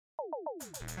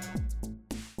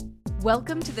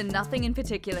Welcome to the Nothing in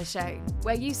Particular show,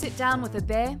 where you sit down with a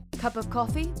beer, cup of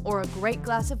coffee, or a great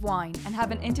glass of wine and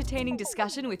have an entertaining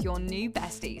discussion with your new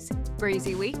besties,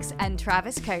 Breezy Weeks and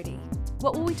Travis Cody.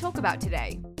 What will we talk about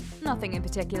today? Nothing in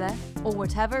particular, or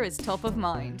whatever is top of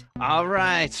mind. All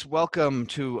right, welcome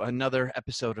to another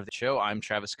episode of the show. I'm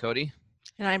Travis Cody.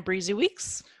 And I'm Breezy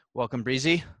Weeks. Welcome,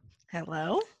 Breezy.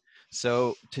 Hello.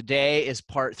 So today is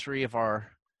part 3 of our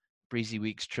Breezy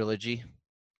Weeks trilogy,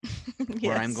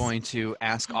 where I'm going to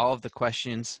ask all of the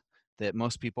questions that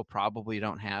most people probably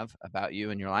don't have about you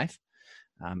and your life,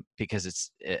 because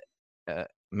it's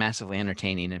massively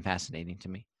entertaining and fascinating to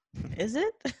me. Is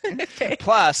it? Okay.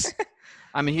 Plus,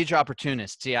 I'm a huge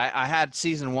opportunist. See, I had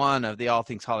season 1 of the All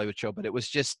Things Hollywood show, but it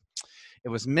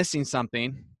was missing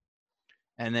something.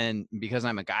 And then because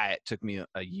I'm a guy, it took me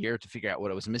a year to figure out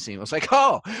what I was missing. It was like,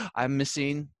 oh, I'm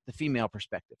missing the female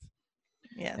perspective.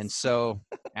 Yes. And so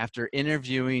after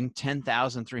interviewing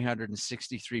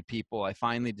 10,363 people, I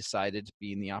finally decided,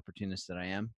 being the opportunist that I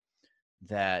am,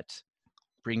 that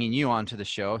bringing you onto the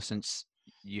show, since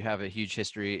you have a huge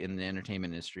history in the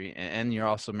entertainment industry and you're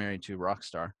also married to a rock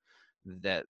star,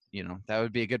 that, you know, that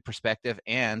would be a good perspective,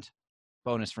 and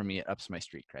bonus for me, it ups my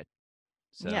street cred.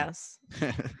 So, yes.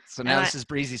 So now this is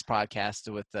Breezy's podcast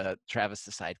with Travis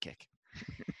the sidekick.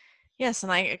 Yes,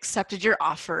 and I accepted your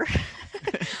offer.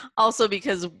 Also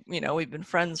because, you know, we've been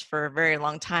friends for a very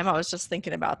long time. I was just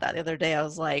thinking about that the other day. I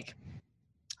was like,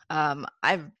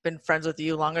 I've been friends with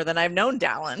you longer than I've known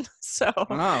Dallin. So. Oh,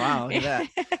 wow, look at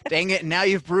that. Dang it, now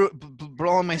you've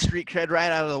blown my street cred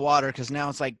right out of the water, because now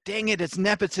it's like, dang it, it's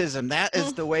nepotism. That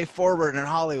is the way forward in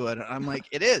Hollywood. And I'm like,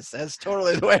 it is. That's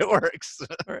totally the way it works.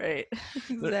 Right.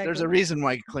 Exactly. There's a reason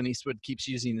why Clint Eastwood keeps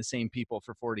using the same people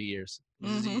for 40 years.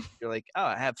 Mm-hmm. You're like, oh,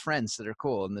 I have friends that are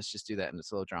cool, and let's just do that, and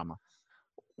it's a little drama.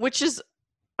 Which is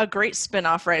a great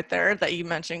spinoff right there that you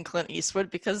mentioned, Clint Eastwood,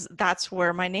 because that's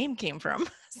where my name came from.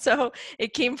 So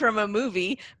it came from a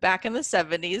movie back in the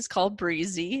 70s called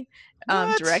Breezy,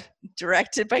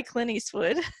 directed by Clint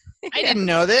Eastwood. I didn't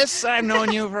know this. I've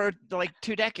known you for like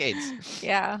 2 decades.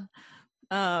 Yeah.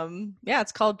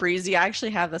 It's called Breezy. I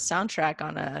actually have the soundtrack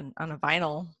on a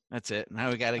vinyl. That's it.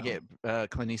 Now we got to get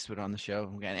Clint Eastwood on the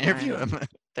show. We got to interview him.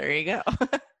 There you go.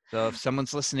 So if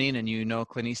someone's listening and you know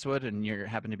Clint Eastwood and you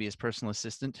happen to be his personal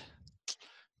assistant,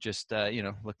 just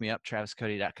look me up,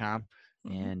 traviscody.com,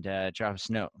 and drop us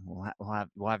a note.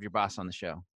 We'll have your boss on the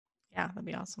show. Yeah, that'd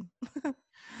be awesome.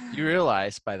 You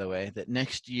realize, by the way, that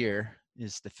next year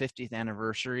is the 50th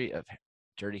anniversary of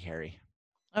Dirty Harry.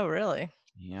 Oh, really?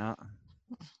 Yeah.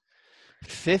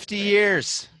 50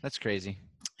 years. That's crazy.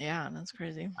 Yeah, that's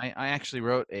crazy. I actually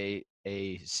wrote a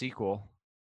sequel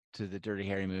to the Dirty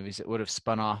Harry movies. It would have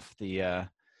spun off.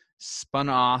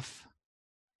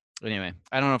 Anyway,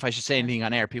 I don't know if I should say anything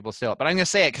on air. People still, but I'm going to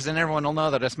say it because then everyone will know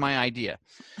that it's my idea.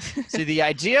 See, the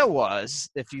idea was,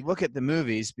 if you look at the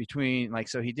movies between, like,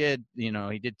 so he did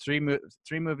 3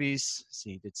 movies.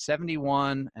 See, he did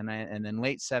 71 and then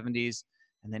late 70s,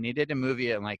 and then he did a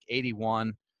movie in like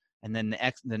 81, and then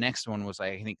the next one was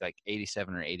like, I think like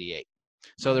 87 or 88.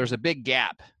 So there's a big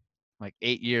gap, like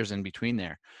 8 years in between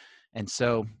there. And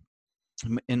so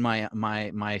in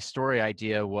my story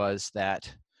idea was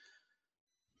that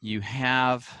you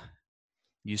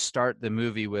start the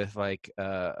movie with like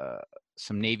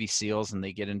some Navy SEALs, and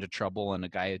they get into trouble, and a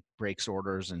guy breaks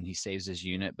orders and he saves his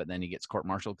unit, but then he gets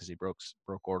court-martialed because he broke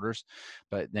orders.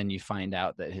 But then you find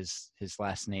out that his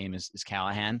last name is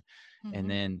Callahan. Mm-hmm. And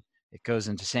then it goes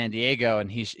into San Diego, and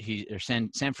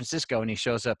San Francisco, and he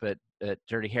shows up at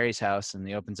Dirty Harry's house, and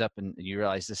he opens up, and you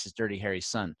realize this is Dirty Harry's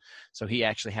son. So he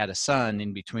actually had a son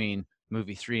in between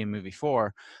movie 3 and movie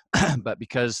 4, but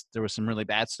because there was some really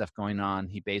bad stuff going on,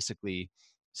 he basically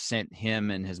sent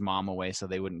him and his mom away so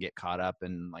they wouldn't get caught up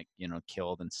and, like, you know,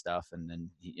 killed and stuff. And then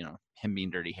him being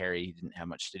Dirty Harry, he didn't have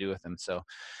much to do with him. So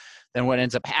then what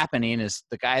ends up happening is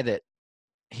the guy that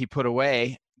he put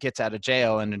away gets out of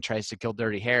jail and then tries to kill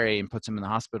Dirty Harry and puts him in the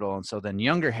hospital. And so then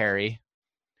younger Harry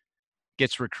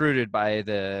gets recruited by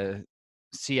the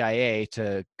CIA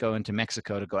to go into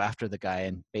Mexico to go after the guy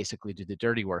and basically do the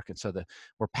dirty work. And so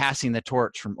we're passing the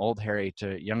torch from old Harry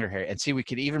to younger Harry. And see, we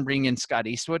could even bring in Scott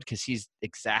Eastwood because he's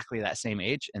exactly that same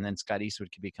age. And then Scott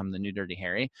Eastwood could become the new Dirty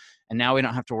Harry. And now we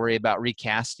don't have to worry about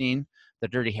recasting the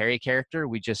Dirty Harry character.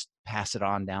 We just pass it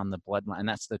on down the bloodline. And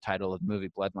that's the title of the movie,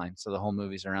 Bloodline. So the whole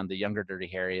movie's around the younger Dirty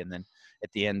Harry. And then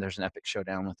at the end, there's an epic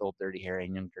showdown with old Dirty Harry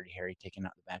and young Dirty Harry taking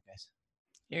out the bad guys.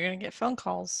 You're going to get phone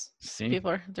calls. See?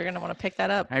 They're going to want to pick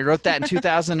that up. I wrote that in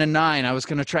 2009. I was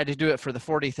going to try to do it for the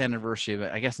 40th anniversary,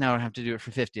 but I guess now I have to do it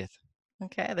for 50th.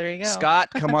 Okay, there you go. Scott,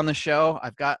 come on the show.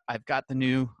 I've got the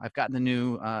new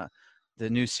the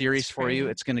new series It's for you.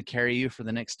 crazy. It's going to carry you for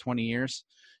the next 20 years.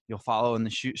 You'll follow in the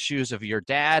shoes of your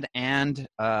dad and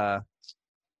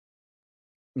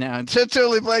now I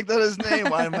totally blanked on his name.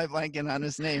 Why am I blanking on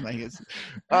his name? I guess.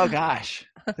 Oh gosh,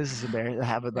 this is embarrassing. I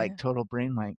have a Yeah. total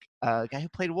brain blank. Guy who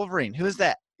played Wolverine. Who is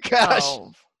that? Gosh,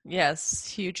 Oh, yes,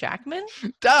 Hugh Jackman.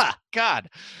 duh, God,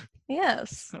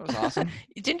 Yes. that was awesome.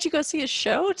 Didn't you go see his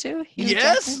show too, Hugh Yes,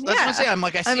 Jackman? that's what I'm Yeah. saying. I'm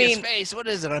like, I I see his mean, face. What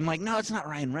is it? I'm like, no, it's not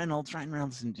Ryan Reynolds. Ryan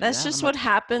Reynolds didn't do that's that. just I'm like, what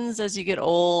happens as you get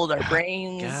old. Our God,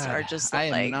 brains are just I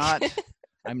am like. not.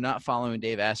 I'm not following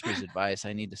Dave Asprey's advice.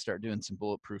 I need to start doing some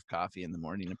bulletproof coffee in the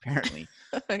morning. Apparently,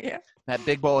 Yeah. that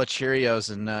big bowl of Cheerios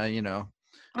and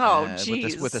Oh, with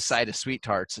a geez. side of sweet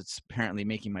tarts, it's apparently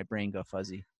making my brain go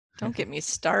fuzzy. Don't get me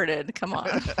started. Come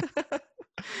on.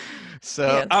 So,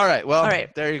 Yes. all right. Well, All right.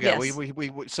 there you go. Yes.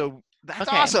 We so that's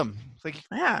Okay. awesome. Like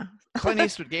Yeah. Clint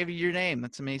Eastwood gave you your name.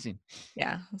 That's amazing.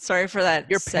 Yeah. Sorry for that.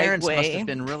 Your parents must have segue.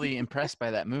 been really impressed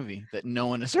by that movie that no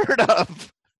one has heard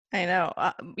of. I know.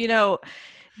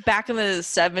 Back in the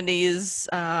 70s,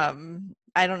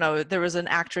 I don't know, there was an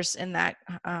actress in that,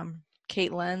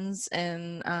 Kate Lenz,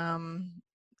 and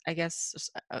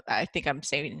I think I'm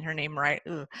saying her name right.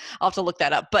 Ugh, I'll have to look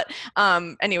that up. But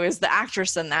anyways, the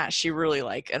actress in that, she really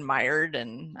admired,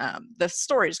 and the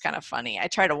story's kind of funny. I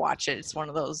try to watch it. It's one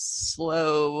of those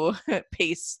slow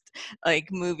paced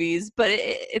movies, but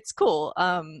it's cool.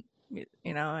 And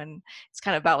it's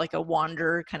kind of about a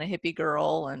wander kind of hippie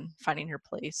girl and finding her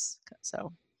place.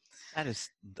 So That's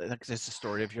the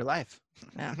story of your life.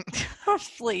 yeah.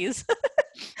 Please.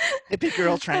 Hippie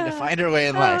girl trying to find her way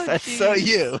in life. That's so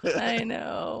you. I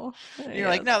know. You're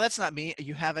like, no, that's not me.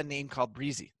 You have a name called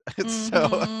Breezy.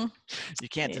 So you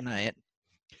can't deny it.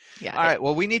 Yeah. All right.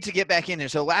 Well, we need to get back in there.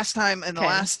 So last time in the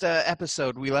last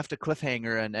episode, we left a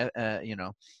cliffhanger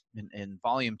and in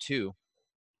volume 2.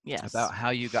 Yes. About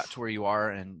how you got to where you are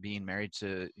and being married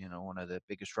to, one of the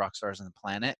biggest rock stars on the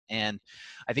planet. And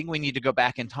I think we need to go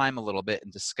back in time a little bit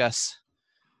and discuss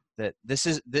that this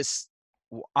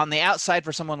on the outside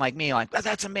for someone like me,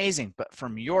 that's amazing. But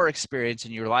from your experience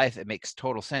in your life, it makes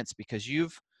total sense because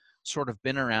you've sort of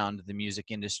been around the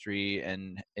music industry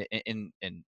and in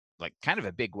kind of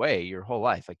a big way your whole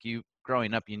life. You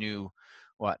growing up, you knew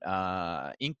what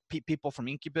people from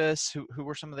Incubus, who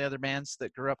were some of the other bands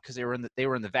that grew up because they were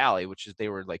in the Valley, which is they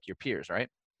were like your peers, right?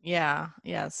 Yeah.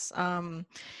 Yes.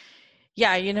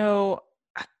 Yeah.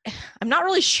 I'm not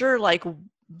really sure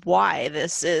why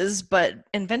this is, but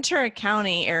in Ventura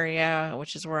County area,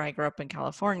 which is where I grew up in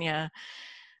California,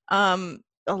 a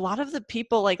lot of the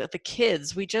people, the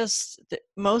kids,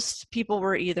 most people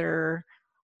were either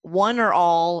one or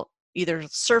all, either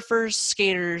surfers,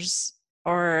 skaters,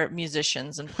 or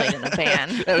musicians, and played in a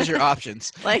band. That was your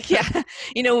options. Yeah,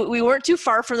 we weren't too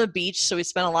far from the beach, so we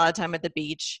spent a lot of time at the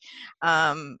beach.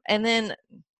 And then,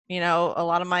 a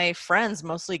lot of my friends,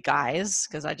 mostly guys,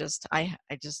 because I just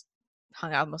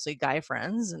hung out with mostly guy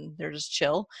friends, and they're just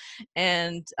chill,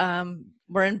 and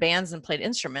we're in bands and played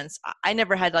instruments. I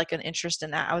never had an interest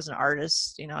in that. I was an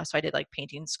artist, so I did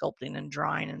painting, sculpting, and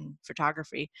drawing and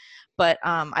photography, but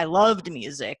I loved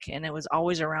music, and it was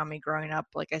always around me growing up.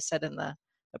 Like I said in the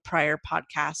prior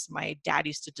podcast, my dad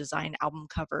used to design album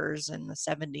covers in the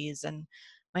 70s, and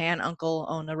my aunt and uncle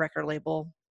owned a record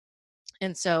label,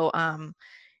 and so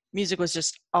music was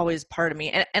just always part of me.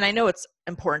 And I know it's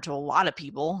important to a lot of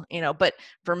people, but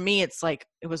for me, it's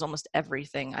it was almost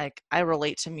everything. I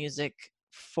relate to music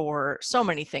for so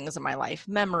many things in my life: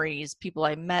 memories, people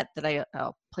I met that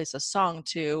I'll place a song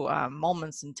to,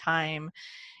 moments in time,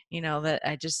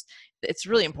 it's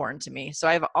really important to me. So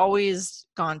I've always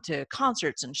gone to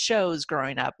concerts and shows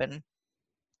growing up, and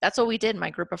that's what we did. My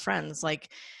group of friends,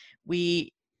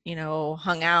 we,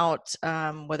 hung out,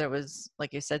 whether it was,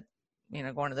 like you said,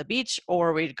 going to the beach,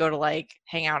 or we'd go to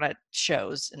hang out at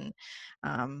shows and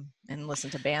listen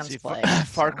to bands play.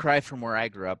 Far cry from where I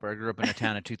grew up. I grew up in a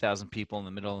town of 2,000 people in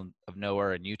the middle of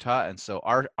nowhere in Utah, and so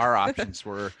our options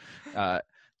were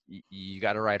you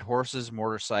got to ride horses,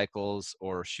 motorcycles,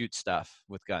 or shoot stuff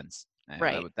with guns.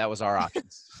 Right. That was our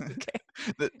options. Okay.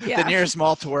 The nearest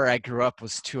mall to where I grew up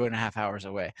was 2.5 hours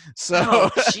away. So,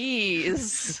 jeez.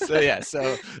 So yeah,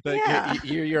 so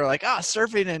you're like,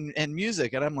 surfing and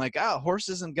music, and I'm like,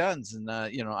 horses and guns, and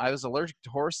I was allergic to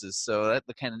horses, so that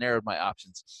kind of narrowed my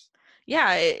options.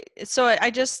 Yeah, so I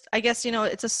guess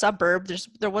it's a suburb.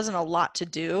 There wasn't a lot to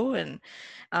do, and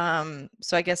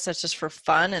so I guess that's just for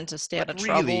fun and to stay out of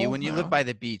trouble. Really, when you live by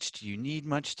the beach, do you need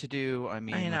much to do? I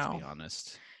mean, let's be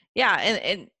honest. Yeah,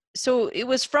 and so it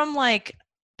was from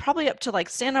probably up to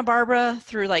Santa Barbara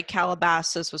through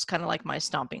Calabasas was kind of my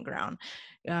stomping ground.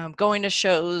 going to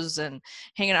shows and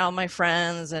hanging out with my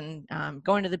friends and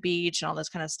going to the beach and all this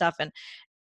kind of stuff. And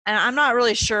I'm not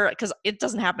really sure, because it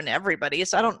doesn't happen to everybody.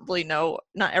 So I don't really know.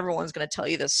 Not everyone's going to tell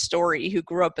you this story who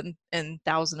grew up in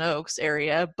Thousand Oaks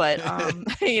area, but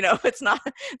it's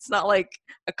not like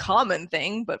a common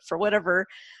thing. But for whatever,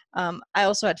 I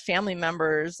also had family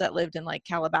members that lived in like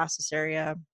Calabasas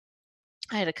area.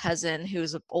 I had a cousin who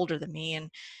was older than me, and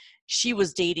she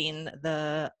was dating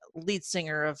the lead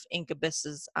singer of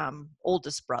Incubus's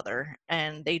oldest brother,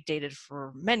 and they dated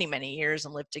for many, many years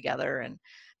and lived together. And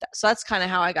so that's kind of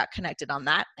how I got connected on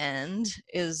that end,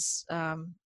 is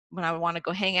when I would want to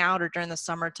go hang out, or during the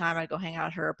summertime, I'd go hang out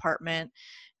at her apartment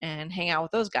and hang out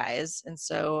with those guys. And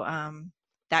so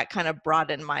that kind of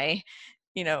broadened my,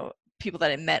 people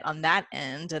that I met on that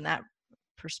end and that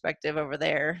perspective over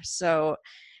there. So,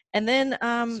 and then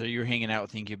so you were hanging out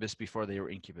with Incubus before they were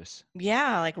Incubus?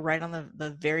 Yeah, like right on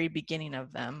the very beginning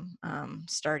of them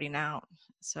starting out.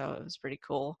 So it was pretty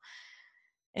cool.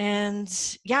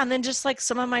 And yeah, and then just like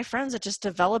some of my friends that just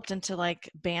developed into like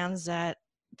bands that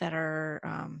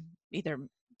are either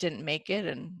didn't make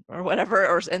it or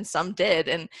whatever, and some did.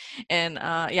 And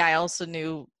yeah, I also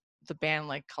knew the band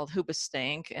like called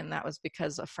Hoobastank, and that was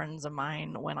because friends of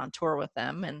mine went on tour with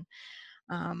them.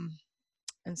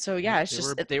 And so, yeah,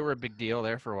 they were a big deal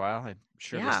there for a while. I'm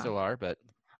sure they still are, but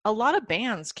a lot of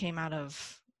bands came out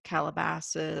of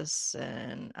Calabasas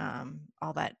and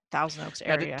all that Thousand Oaks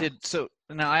area. So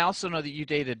now I also know that you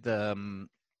dated the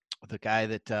guy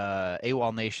that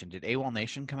AWOL Nation. Did AWOL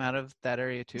Nation come out of that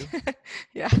area too?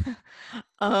 Yeah.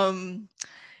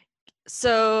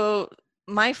 So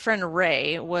my friend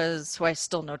Ray was, who I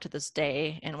still know to this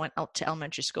day and went out to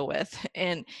elementary school with,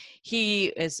 and he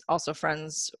is also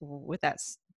friends with that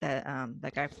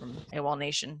guy from AWOL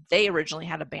Nation. They originally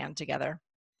had a band together,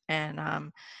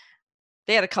 and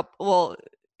they had a couple. Well,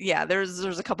 yeah, there's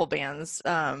a couple bands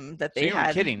that they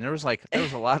had. Kidding? There was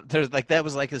a lot. There's like that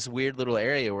was like this weird little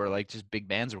area where like just big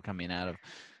bands were coming out of.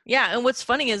 Yeah, and what's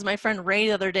funny is my friend Ray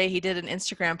the other day, he did an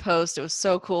Instagram post. It was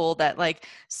so cool that like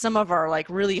some of our like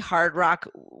really hard rock,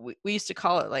 we used to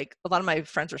call it, like a lot of my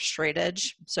friends were straight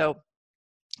edge. So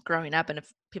growing up, and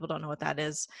if people don't know what that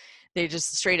is, they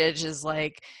just, straight edge is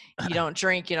like you don't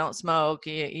drink, you don't smoke,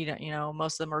 you don't,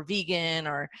 most of them are vegan,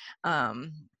 or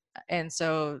and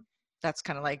so that's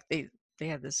kind of like they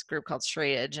had this group called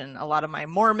Straight Edge, and a lot of my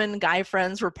Mormon guy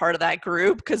friends were part of that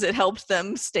group because it helped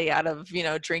them stay out of,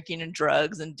 drinking and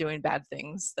drugs and doing bad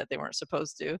things that they weren't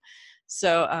supposed to.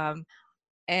 So,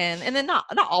 and then not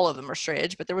all of them are Straight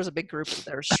Edge, but there was a big group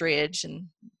that were Straight Edge, and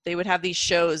they would have these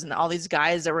shows, and all these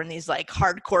guys that were in these like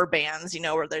hardcore bands,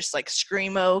 where there's like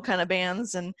screamo kind of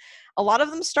bands, and a lot of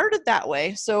them started that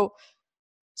way.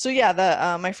 So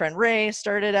yeah, my friend Ray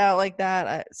started out like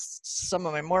that. Some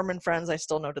of my Mormon friends I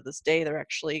still know to this day. They're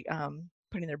actually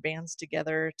putting their bands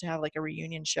together to have like a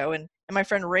reunion show. And my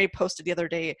friend Ray posted the other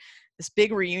day this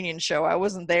big reunion show. I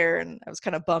wasn't there, and I was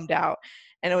kind of bummed out.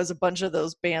 And it was a bunch of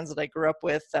those bands that I grew up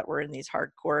with that were in these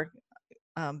hardcore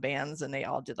bands, and they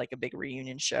all did like a big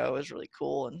reunion show. It was really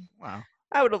cool. And wow,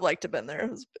 I would have liked to have been there.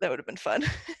 That would have been fun.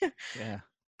 Yeah.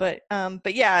 But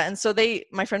yeah, and so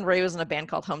my friend Ray was in a band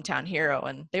called Hometown Hero,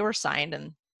 and they were signed,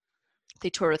 and they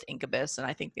toured with Incubus, and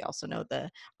I think they also know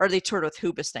they toured with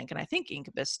Hoobastank, and I think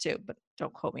Incubus too, but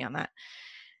don't quote me on that.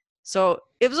 So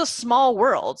it was a small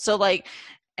world. So like,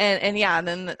 and yeah, and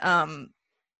then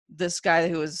this guy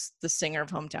who was the singer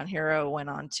of Hometown Hero went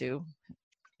on to,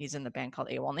 he's in the band called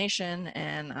AWOL Nation,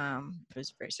 and it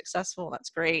was very successful.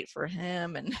 That's great for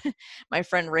him. And my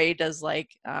friend Ray does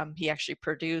he actually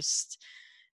produced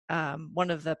one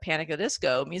of the Panic at the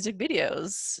Disco music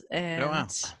videos. And wow.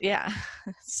 Yeah,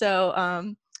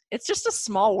 so it's just a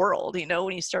small world,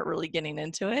 when you start really getting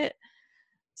into it.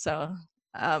 So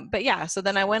but yeah, so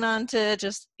then I went on to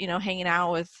just hanging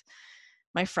out with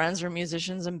my friends who are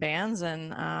musicians and bands,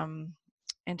 and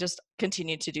just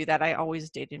continued to do that. I always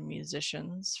dated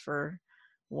musicians for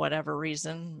whatever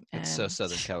reason. It's so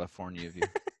Southern California of you.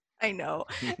 I know.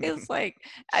 It's like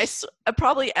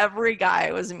probably every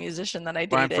guy was a musician that I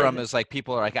dated. Where I'm from is like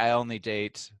people are like, I only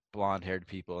date blonde-haired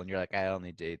people, and you're like, I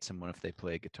only date someone if they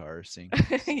play guitar or sing.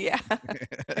 Yeah,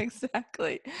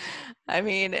 exactly. I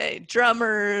mean,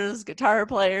 drummers, guitar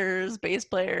players, bass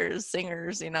players,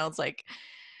 singers. It's like.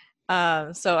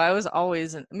 So I was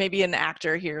always maybe an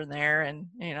actor here and there, and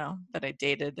that I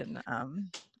dated, and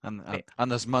on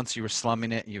those months you were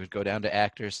slumming it, you would go down to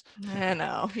actors. I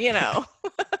know,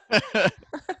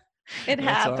 it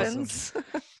happens.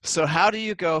 Awesome. So how do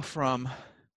you go from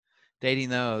dating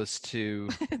those to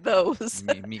Those.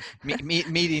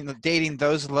 dating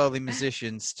those lowly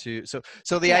musicians to so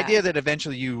the Yeah. idea that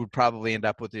eventually you would probably end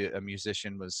up with a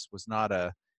musician was not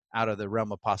out of the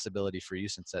realm of possibility for you,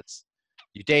 since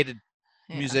you dated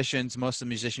Yeah. musicians. Most of the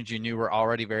musicians you knew were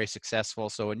already very successful.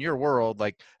 So in your world,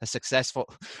 like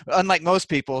unlike most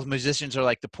people, musicians are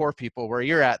like the poor people where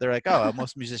you're at. They're like, oh,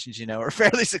 most musicians you know are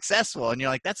fairly successful, and you're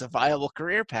like, that's a viable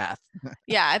career path.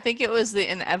 Yeah, I think it was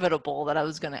the inevitable that I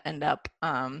was going to end up.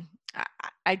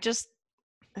 I just,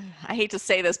 I hate to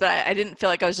say this, but I didn't feel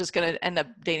like I was just going to end up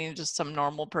dating just some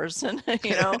normal person,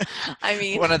 you know? I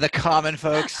mean, one of the common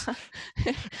folks.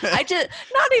 I just,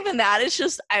 not even that. It's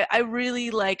just, I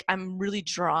really like, I'm really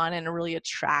drawn and really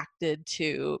attracted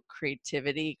to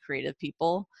creativity, creative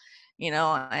people, you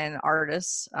know, and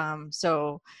artists.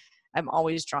 So I'm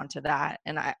always drawn to that.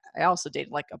 And I also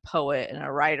dated like a poet and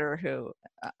a writer who,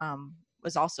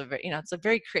 was also very, you know, it's a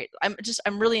very creative.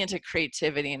 I'm really into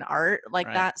creativity and art like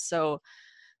Right. that. So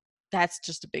that's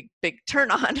just a big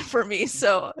turn on for me.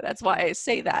 So that's why I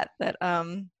say that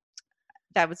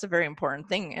that was a very important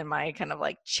thing in my kind of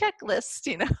like checklist,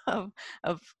 you know,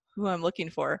 of who I'm looking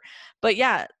for. But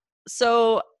yeah,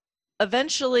 so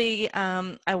eventually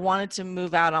I wanted to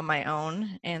move out on my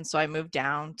own, and so I moved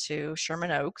down to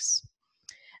Sherman Oaks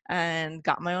and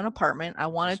got my own apartment. I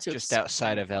wanted to just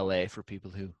outside of LA for people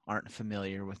who aren't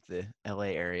familiar with the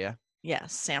LA area.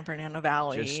 Yes, San Fernando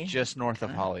Valley. Just north of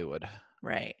kinda, Hollywood.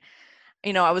 right.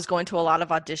 You know, I was going to a lot of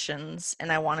auditions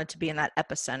and I wanted to be in that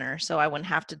epicenter so I wouldn't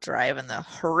have to drive in the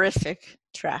horrific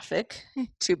traffic.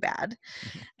 Too bad.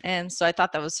 And so I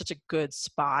thought that was such a good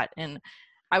spot. And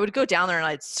I would go down there and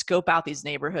I'd scope out these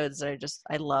neighborhoods that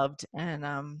I loved. And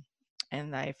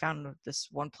I found this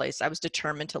one place. I was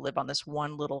determined to live on this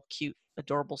one little cute,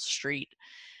 adorable street.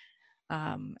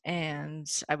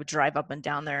 And I would drive up and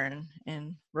down there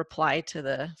and reply to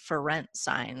the for rent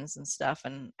signs and stuff.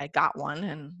 And I got one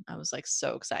and I was like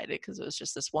so excited because it was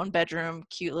just this 1-bedroom,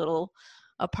 cute little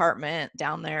apartment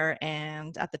down there.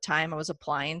 And at the time I was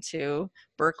applying to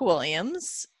Burke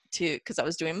Williams because I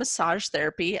was doing massage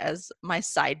therapy as my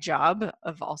side job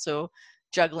of also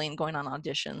juggling going on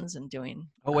auditions and doing.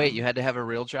 Oh wait, you had to have a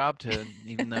real job to,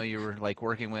 even though you were like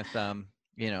working with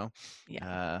you know,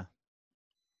 yeah.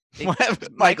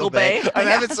 Michael Bay. I'm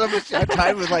Yeah. having so much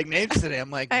time with like names today.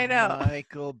 I'm like, I know.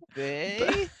 Michael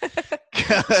Bay.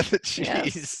 God, jeez.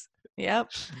 Yes.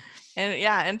 Yep. And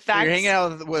yeah, in fact, you're hanging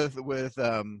out with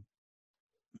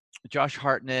Josh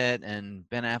Hartnett and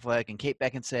Ben Affleck and Kate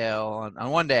Beckinsale on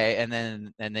one day, and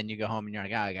then you go home and you're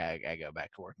like, I gotta go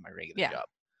back to work my regular job.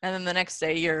 And then the next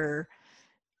day you're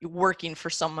working for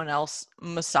someone else,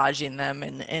 massaging them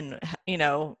and you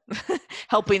know,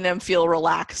 helping them feel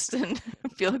relaxed and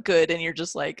feel good. And you're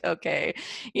just like, okay,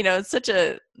 you know, it's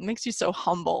makes you so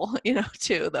humble, you know,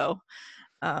 too, though.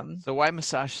 So why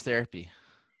massage therapy?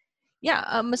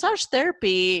 Yeah, massage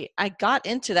therapy, I got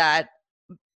into that,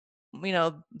 you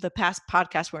know, the past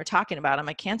podcast we were talking about. I'm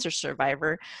a cancer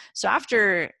survivor. So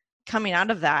after coming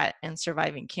out of that and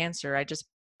surviving cancer,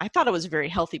 I thought I was very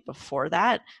healthy before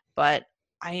that, but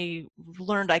I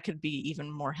learned I could be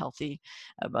even more healthy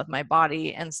about my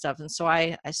body and stuff. And so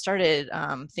I started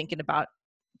thinking about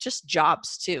just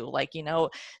jobs too, like, you know,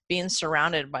 being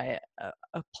surrounded by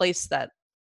a place that,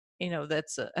 you know,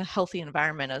 that's a healthy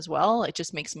environment as well. It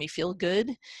just makes me feel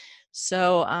good.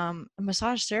 So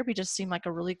massage therapy just seemed like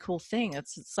a really cool thing.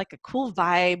 It's like a cool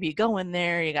vibe. You go in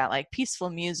there, you got like peaceful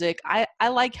music. I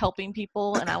like helping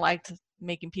people, and I liked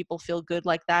making people feel good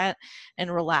like that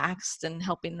and relaxed and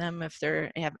helping them if they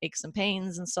have aches and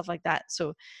pains and stuff like that.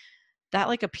 So that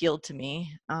like appealed to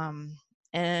me.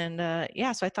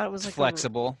 Yeah, so I thought it was like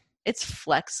flexible. It's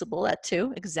flexible, that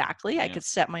too. Exactly. Yeah. I could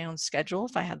set my own schedule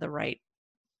if I had the right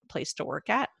place to work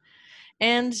at.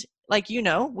 And like, you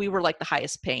know, we were like the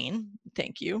highest paying.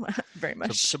 Thank you very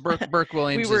much. So Burke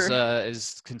Williams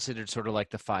is considered sort of like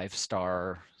the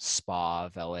 5-star spa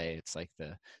of LA. It's like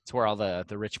it's where all the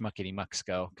rich muckety mucks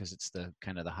go, because it's the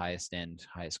kind of the highest end,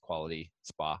 highest quality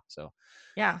spa. So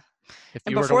yeah, if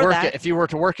you were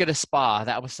to work at a spa,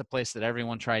 that was the place that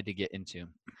everyone tried to get into.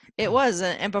 It was,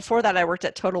 and before that, I worked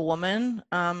at Total Woman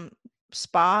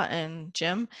spa and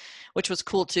gym, which was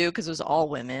cool too because it was all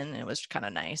women. It was kind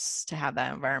of nice to have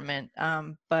that environment.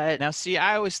 But now, see,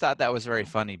 I always thought that was very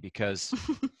funny because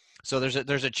so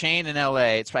there's a chain in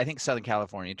LA. It's, I think, Southern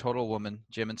California, Total Woman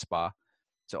Gym and Spa.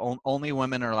 So only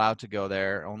women are allowed to go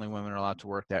there. Only women are allowed to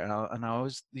work there. And I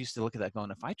always used to look at that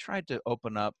going, if I tried to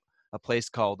open up a place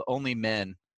called Only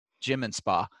Men Gym and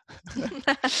Spa,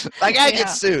 like I get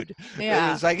sued.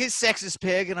 Yeah, it's like, it's sexist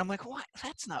pig, and I'm like, what?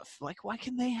 That's not like, why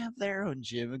can they have their own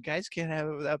gym and guys can't have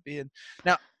it without being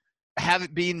now?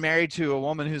 being married to a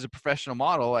woman who's a professional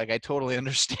model, like I totally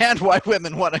understand why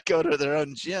women want to go to their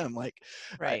own gym. Like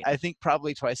Right. I think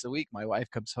probably twice a week my wife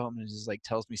comes home and just like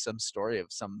tells me some story of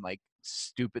some like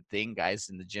stupid thing guys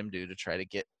in the gym do to try to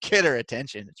get her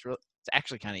attention. It's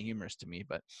actually kind of humorous to me.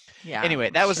 But Yeah. anyway,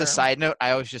 I'm that was a sure. side note.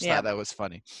 I always just Yeah. thought that was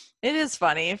funny. It is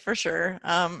funny for sure.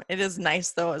 It is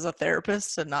nice though as a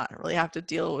therapist to not really have to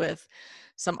deal with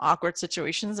some awkward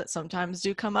situations that sometimes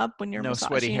do come up when you're No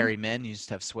sweaty, massaging. hairy men. You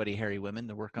just have sweaty, hairy women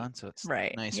to work on. So it's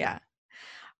Right. nicer. Yeah.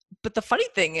 But the funny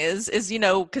thing is, you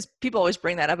know, because people always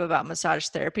bring that up about massage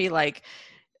therapy. Like,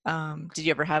 did you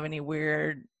ever have any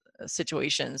weird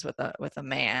situations with a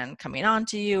man coming on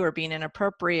to you or being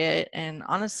inappropriate? And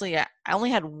honestly, I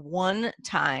only had one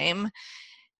time,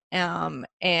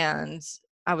 and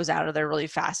I was out of there really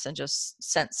fast and just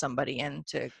sent somebody in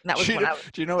to. That was when I was.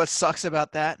 Do you know what sucks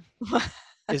about that?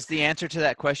 Is the answer to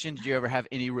that question, did you ever have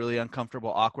any really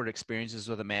uncomfortable, awkward experiences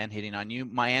with a man hitting on you?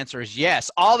 My answer is yes,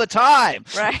 all the time.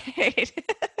 Right.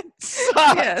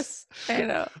 Sucks. Yes, I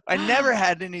know. I never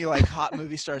had any like hot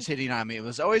movie stars hitting on me. It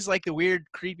was always like the weird,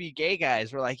 creepy gay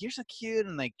guys were like, "You're so cute,"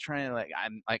 and like trying to like,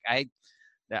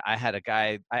 I had a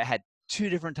guy. I had 2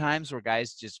 different times where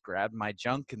guys just grabbed my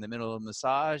junk in the middle of a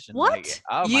massage and What? like,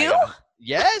 oh my You? god,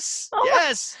 yes, Oh my-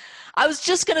 yes. I was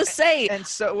just gonna say. And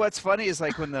so what's funny is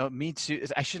like when the Me Too,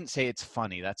 I shouldn't say it's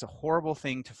funny. That's a horrible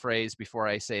thing to phrase before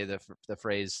I say the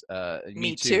phrase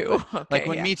Me too. But, Okay, like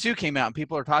when yeah. Me Too came out and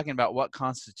people are talking about what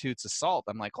constitutes assault,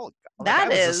 I'm like, holy God, That I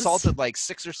was is- assaulted like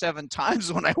 6 or 7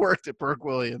 times when I worked at Burke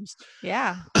Williams.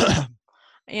 Yeah.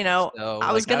 You know, So,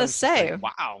 I was like, gonna just say. like,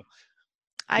 wow.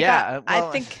 I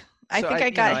well, think so I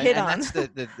you got know, hit and on. that's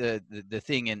the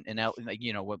thing in like,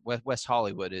 you know, what West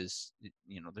Hollywood is,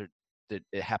 you know,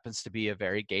 it happens to be a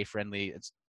very gay friendly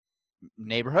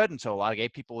neighborhood, and so a lot of gay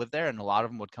people live there, and a lot of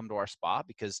them would come to our spa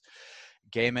because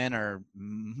gay men are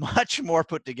much more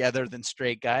put together than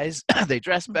straight guys. They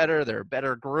dress better, they're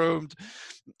better groomed,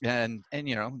 and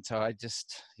you know, so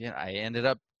I ended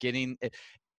up getting it.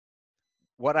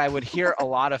 What I would hear a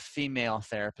lot of female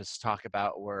therapists talk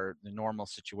about were the normal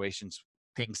situations,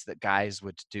 things that guys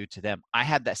would do to them. I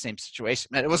had that same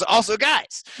situation, and it was also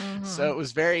guys. Mhm. So it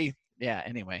was very,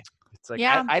 anyway, it's like,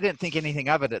 Yeah. I didn't think anything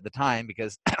of it at the time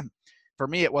because for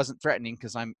me, it wasn't threatening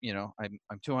because I'm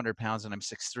 200 pounds and I'm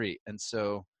 6'3". And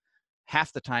so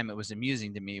half the time it was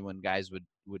amusing to me when guys would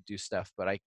do stuff,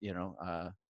 but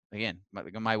again,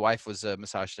 my wife was a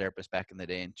massage therapist back in the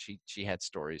day, and she had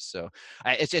stories. So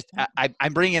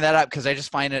I'm bringing that up because I just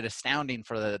find it astounding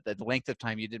for the length of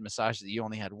time you did massage that you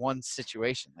only had one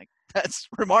situation. Like, that's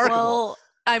remarkable. Well,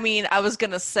 I mean, I was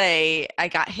gonna say I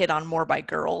got hit on more by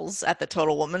girls at the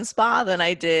Total Woman Spa than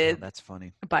I Oh, did that's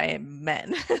funny. by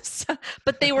men.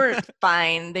 But they were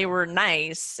fine. They were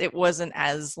nice. It wasn't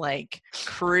as like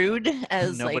crude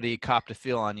as Nobody copped a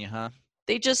feel on you, huh?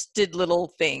 they just did little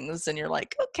things and you're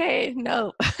like, okay,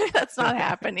 no, that's not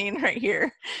happening right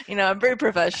here. You know, I'm very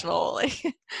professional. Like,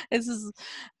 this is a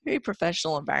very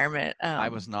professional environment. I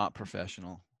was not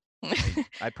professional.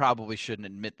 I probably shouldn't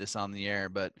admit this on the air,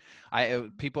 but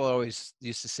people always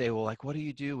used to say, well, like, what do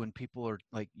you do when people are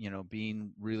like, you know,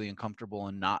 being really uncomfortable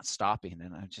and not stopping?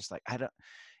 And I'm just like,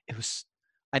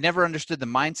 I never understood the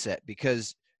mindset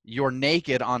because you're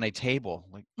naked on a table.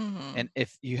 Like, and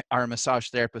if you are a massage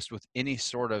therapist with any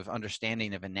sort of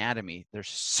understanding of anatomy, there's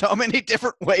so many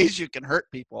different ways you can hurt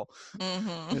people.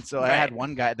 And so I had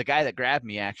one guy, the guy that grabbed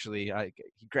me, actually,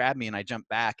 he grabbed me and I jumped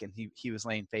back, and he was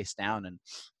laying face down, and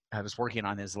I was working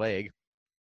on his leg,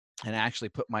 and I actually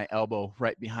put my elbow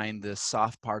right behind the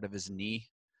soft part of his knee.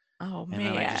 Oh, and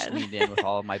man. then I just leaned in with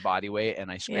all of my body weight,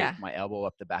 and I scraped Yeah. my elbow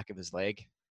up the back of his leg.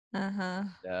 Uh-huh.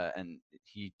 And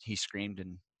he screamed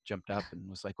and jumped up and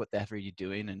was like, "What the F are you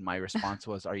doing?" And my response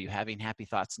was, "Are you having happy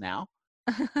thoughts now?"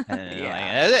 And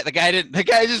Yeah. like, the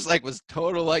guy just like was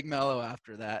total like mellow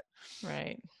after that.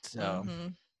 Right. So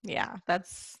Yeah,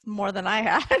 that's more than I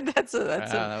had.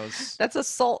 That's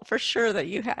assault for sure that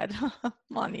you had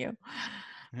on you.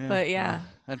 Yeah, But yeah.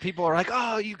 And people are like,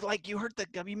 "Oh, you hurt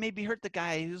you maybe hurt the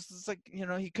guy. He was like, you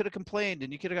know, he could have complained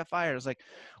and you could have got fired." I was like,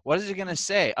 "What is he gonna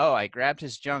say? Oh, I grabbed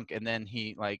his junk and then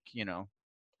he like, you know,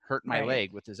 hurt my Right.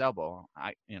 leg with his elbow."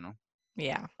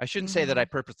 Yeah. I shouldn't say that I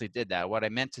purposely did that. What I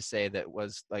meant to say that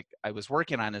was like I was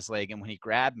working on his leg, and when he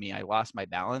grabbed me, I lost my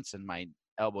balance, and my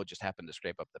elbow just happened to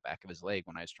scrape up the back of his leg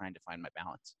when I was trying to find my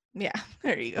balance. Yeah.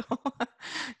 There you go.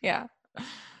 Yeah.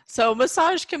 So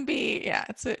massage can be,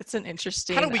 it's an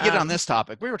interesting. How did we get on this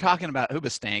topic? We were talking about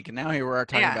Hoobastank, and now here we are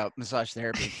talking about massage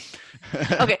therapy.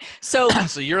 Okay, so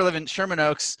so you're living in Sherman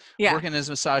Oaks, yeah. working as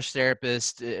a massage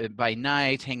therapist by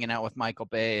night, hanging out with Michael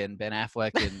Bay and Ben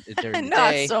Affleck during the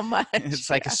Not day. so much. It's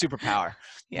like a superpower.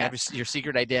 Yeah. Your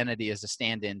secret identity is a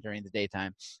stand-in during the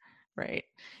daytime. Right.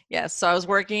 Yeah. So I was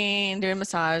working, doing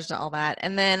massage and all that.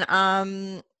 And then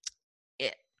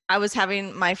I was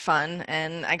having my fun,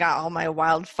 and I got all my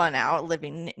wild fun out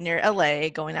living near LA,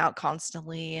 going out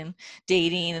constantly and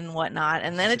dating and whatnot.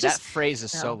 And then that phrase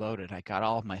is so loaded. I got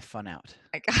all of my fun out.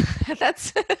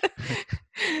 That's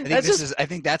I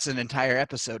think that's an entire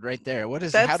episode right there.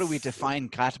 How do we define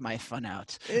got my fun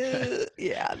out?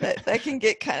 Yeah, that can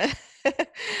get kind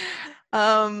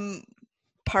of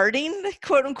partying,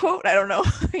 quote unquote. I don't know.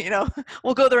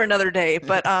 We'll go there another day.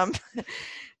 But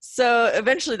so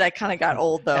eventually that kind of got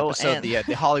old, though.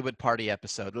 The Hollywood party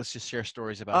episode. Let's just share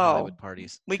stories about Hollywood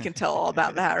parties. We can tell all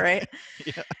about that, right?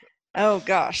 Yeah. Oh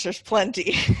gosh, there's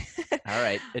plenty. All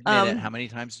right, admit it. How many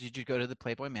times did you go to the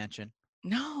Playboy Mansion?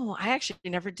 No, I actually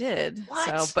never did.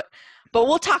 What? So, but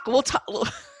we'll talk.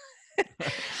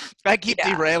 I keep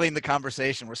derailing the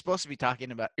conversation. We're supposed to be talking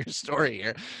about your story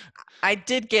here. I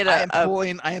did get I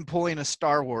am pulling a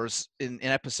Star Wars in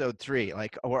episode 3.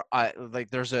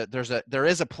 There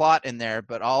is a plot in there,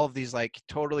 but all of these like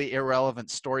totally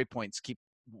irrelevant story points keep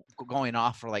going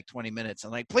off for like 20 minutes.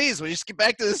 I'm like, please, will you just get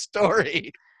back to the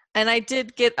story? And I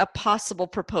did get a possible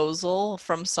proposal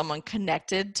from someone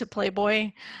connected to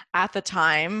Playboy at the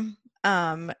time.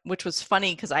 Which was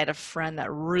funny because I had a friend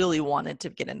that really wanted to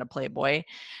get into Playboy,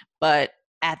 but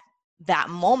at that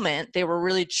moment they were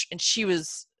really, and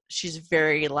she's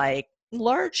very like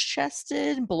large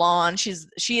chested, blonde.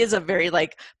 She is a very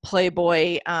like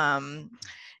Playboy, a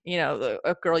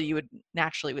girl you would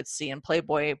naturally would see in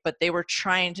Playboy, but they were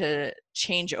trying to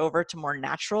change over to more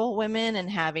natural women and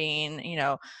having,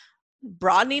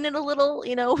 broadening it a little,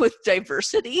 with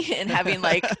diversity and having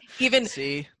like even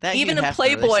a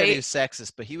Playboy. They said he was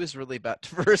sexist, but he was really about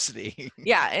diversity.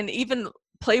 Yeah, and even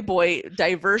Playboy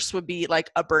diverse would be like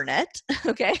a brunette.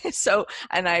 Okay, so,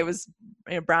 and I was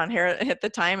brown hair at the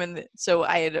time, and so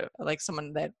I had like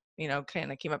someone that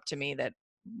kind of came up to me that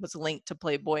was linked to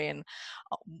Playboy and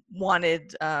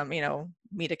wanted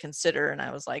me to consider, and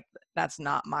I was like, that's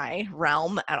not my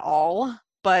realm at all.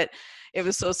 But it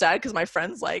was so sad because my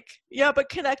friend's like, yeah, but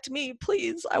connect me,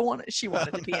 please. She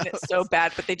wanted to be in it so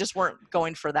bad, but they just weren't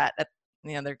going for that.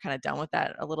 They're kind of done with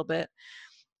that a little bit.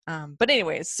 But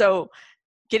anyways, so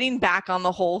getting back on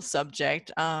the whole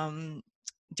subject,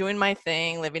 doing my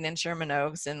thing, living in Sherman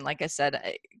Oaks. And like I said,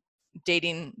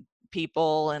 dating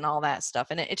people and all that stuff.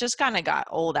 And it just kind of got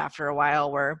old after a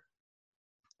while where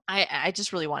I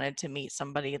just really wanted to meet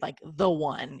somebody like the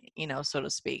one, so to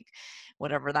speak,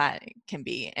 whatever that can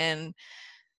be. And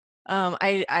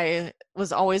I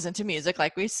was always into music,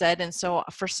 like we said. And so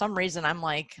for some reason, I'm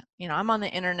like, I'm on the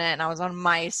internet, and I was on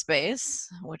MySpace,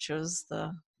 which was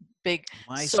the big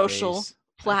social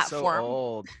platform. That's so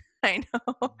old. I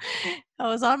know. I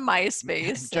was on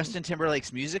MySpace. Justin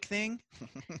Timberlake's music thing?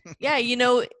 Yeah,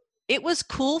 it was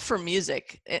cool for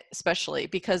music, especially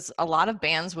because a lot of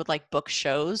bands would like book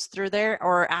shows through there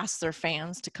or ask their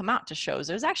fans to come out to shows.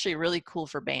 It was actually really cool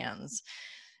for bands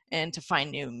and to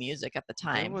find new music at the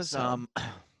time. It was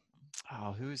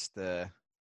who's the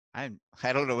I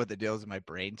don't know what the deal is in my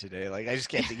brain today. Like I just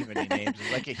can't think of any names. It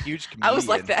was like a huge comedian. I was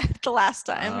like that the last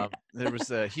time. There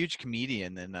was a huge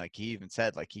comedian, and like he even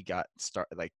said like he got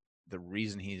started, like the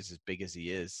reason he's as big as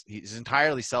he is, he's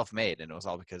entirely self-made, and it was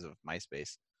all because of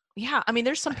MySpace. Yeah, I mean,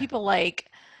 there's some people like,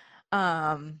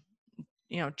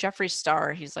 Jeffree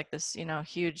Star. He's like this,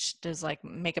 huge, does like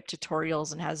makeup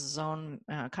tutorials and has his own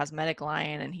cosmetic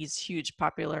line, and he's huge,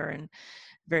 popular, and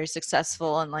very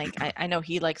successful. And like, I know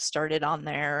he like started on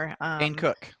there. Dane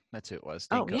Cook, that's who it was.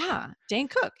 Dane Cook. Yeah, Dane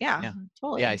Cook. Yeah,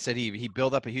 totally. Yeah, he said he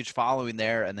built up a huge following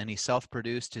there, and then he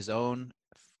self-produced his own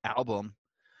album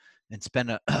and spent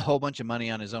a whole bunch of money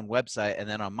on his own website. And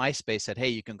then on MySpace said, hey,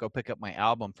 you can go pick up my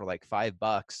album for like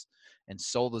 $5, and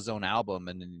sold his own album.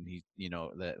 And then he,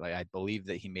 I believe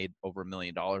that he made over $1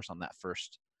 million on that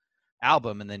first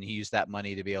album. And then he used that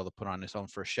money to be able to put on his own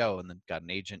first show, and then got an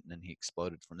agent, and then he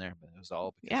exploded from there. But it was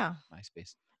all because of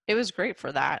MySpace. It was great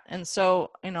for that. And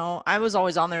so, I was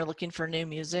always on there looking for new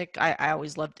music. I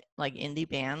always loved like indie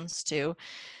bands too.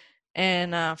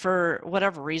 And for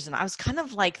whatever reason, I was kind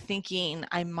of like thinking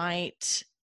I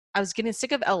was getting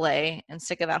sick of LA and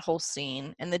sick of that whole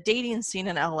scene. And the dating scene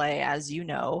in LA, as you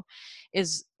know,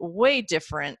 is way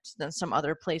different than some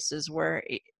other places where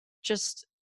it just,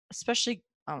 especially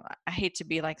I hate to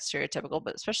be like stereotypical,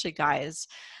 but especially guys,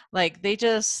 like they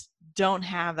just don't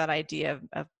have that idea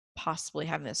of possibly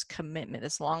having this commitment,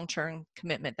 this long-term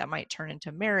commitment that might turn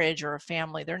into marriage or a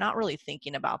family. They're not really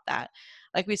thinking about that.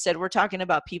 Like we said, we're talking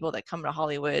about people that come to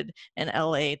Hollywood and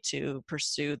LA to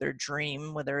pursue their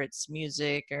dream, whether it's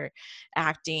music or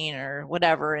acting or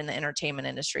whatever in the entertainment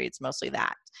industry. It's mostly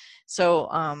that. So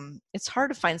it's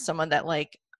hard to find someone that,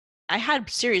 like, I had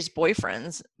serious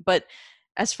boyfriends, but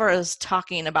as far as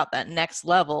talking about that next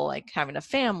level, like having a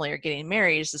family or getting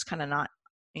married, is just kind of not,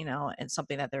 and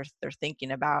something that they're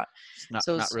thinking about. It's not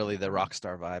So not really the rock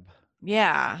star vibe.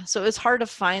 yeah, so it's hard to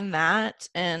find that,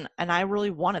 and I really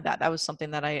wanted that. That was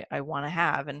something that I want to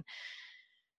have, and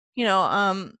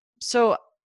so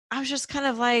I was just kind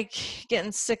of like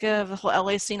getting sick of the whole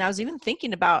LA scene. I was even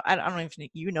thinking about, I don't know if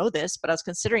you know this, but I was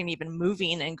considering even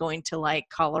moving and going to like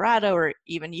Colorado or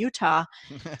even Utah,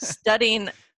 studying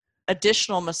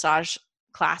additional massage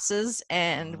classes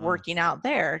and working out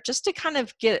there, just to kind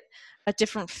of get a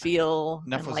different feel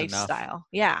Enough and was lifestyle.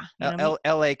 enough. Yeah.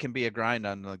 LA can be a grind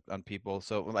on people.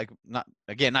 So like, not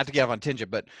to get off on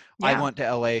tangent, but Yeah. I went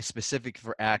to LA specific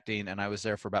for acting, and I was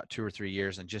there for about 2 or 3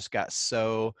 years and just got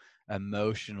so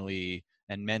emotionally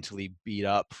and mentally beat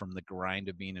up from the grind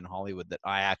of being in Hollywood that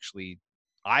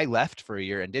I left for a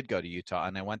year and did go to Utah,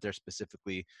 and I went there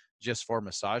specifically just for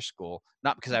massage school,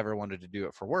 not because I ever wanted to do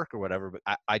it for work or whatever,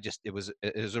 but I just, it was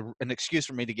an excuse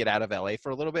for me to get out of LA for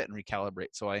a little bit and recalibrate.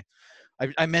 So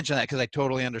I mention that because I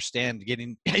totally understand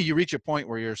getting, you reach a point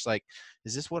where you're just like,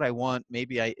 is this what I want?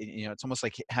 Maybe it's almost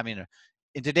like having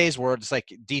in today's world, it's like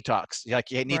detox.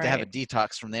 Like you need to have a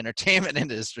detox from the entertainment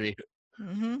industry.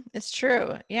 Mm-hmm. It's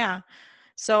true. Yeah.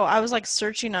 So I was like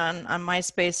searching on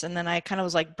MySpace, and then I kind of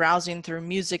was like browsing through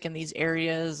music in these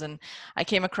areas, and I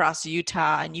came across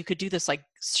Utah, and you could do this like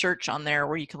search on there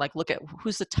where you could like look at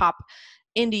who's the top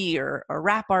indie or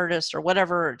rap artist or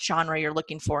whatever genre you're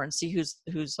looking for, and see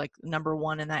who's like number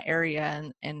one in that area.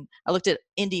 And I looked at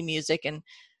indie music, and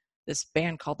this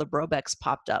band called the Brobecs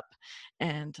popped up,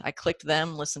 and I clicked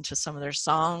them, listened to some of their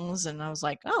songs, and I was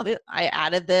like, oh, I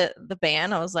added the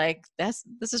band. I was like, this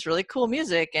is really cool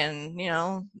music, and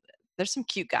there's some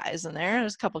cute guys in there.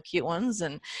 There's a couple cute ones,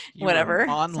 and You whatever, were an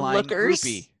online some lookers.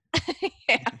 groupie.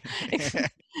 Yeah.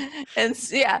 And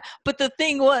yeah, but the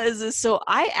thing is so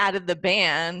I added the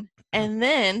band, and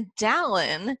then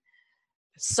Dallin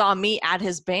saw me add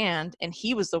his band, and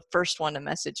he was the first one to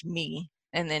message me.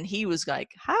 And then he was like,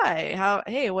 hi,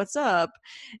 hey, what's up?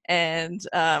 And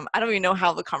I don't even know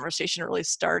how the conversation really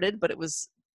started, but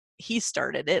he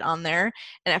started it on there.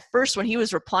 And at first, when he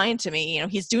was replying to me,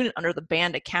 he's doing it under the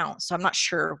band account. So I'm not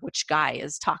sure which guy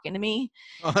is talking to me.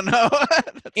 Oh, no.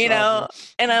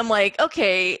 And I'm like,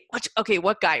 okay,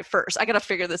 what guy first? I got to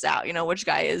figure this out. Which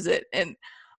guy is it? And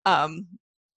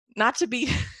not to be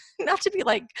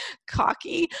like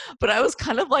cocky, but I was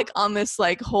kind of like on this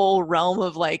like whole realm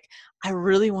of like, I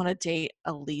really want to date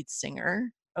a lead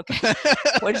singer. Okay.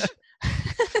 Which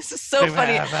this is so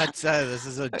funny. This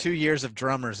is 2 years of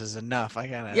drummers is enough.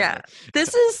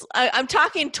 This is, I'm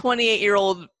talking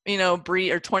 28-year-old,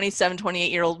 or 27,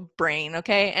 28-year-old brain.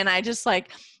 Okay. And I just like,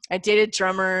 I dated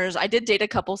drummers. I did date a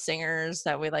couple singers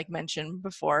that we like mentioned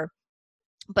before,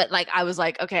 but like, I was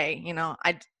like, okay,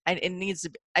 it needs to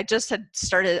be, I just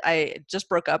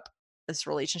broke up this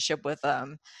relationship with,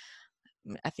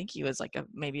 I think he was like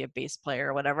maybe a bass player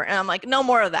or whatever. And I'm like, no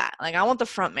more of that. Like, I want the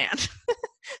front man.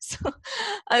 So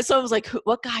I was like,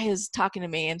 what guy is talking to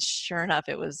me? And sure enough,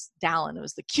 it was Dallin. It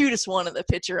was the cutest one in the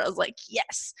picture. I was like,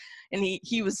 yes. And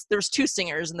there's 2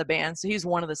 singers in the band. So he's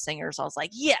one of the singers. I was like,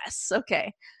 yes.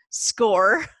 Okay.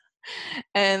 Score.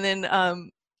 And then,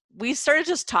 we started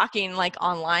just talking like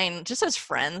online, just as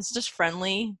friends, just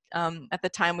friendly. At the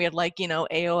time we had like,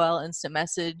 AOL instant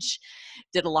message,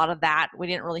 did a lot of that. We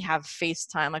didn't really have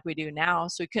FaceTime like we do now.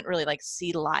 So we couldn't really like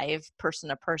see live person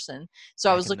to person.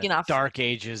 So I was looking off dark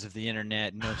ages of the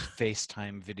internet, no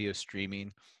FaceTime video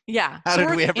streaming. Yeah. How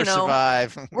did we ever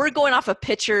survive? We're going off of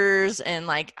pictures, and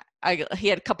like he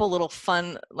had a couple little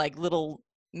fun, like little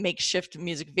makeshift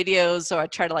music videos. So I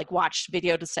try to like watch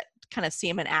video to kind of see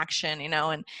him in action,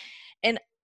 and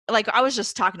like I was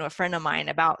just talking to a friend of mine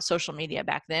about social media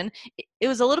back then. It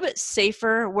was a little bit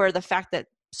safer, where the fact that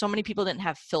so many people didn't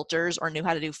have filters or knew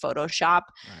how to do Photoshop.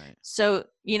 Right. So,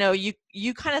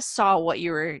 you kind of saw what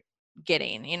you were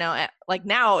getting, like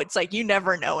now it's like, you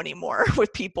never know anymore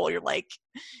with people. You're like,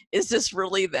 is this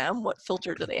really them? What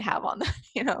filter do they have on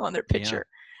the, on their picture?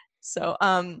 Yeah. So,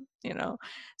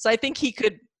 so I think he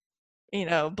could,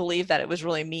 believe that it was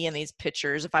really me in these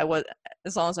pictures,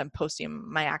 as long as I'm posting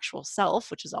my actual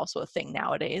self, which is also a thing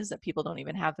nowadays, that people don't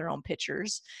even have their own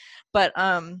pictures. But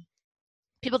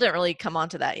people didn't really come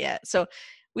onto that yet. So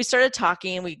we started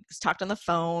talking. We talked on the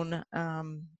phone,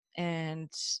 and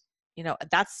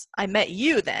I met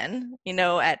you then.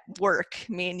 At work,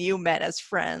 me and you met as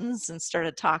friends and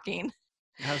started talking.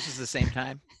 That was just the same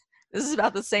time. This is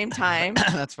about the same time.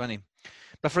 That's funny.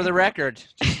 But for the record,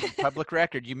 just public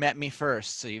record, you met me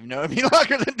first, so you've known me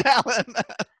longer than Dallin.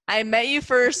 I met you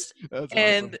first, That's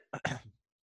and awesome.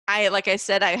 like I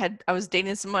said, I was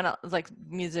dating someone like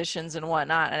musicians and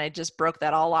whatnot, and I just broke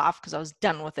that all off because I was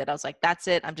done with it. I was like, that's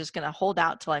it. I'm just gonna hold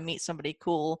out till I meet somebody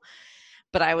cool.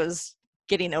 But I was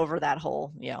getting over that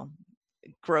whole,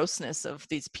 grossness of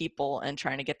these people and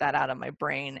trying to get that out of my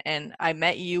brain. And I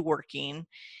met you working.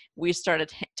 We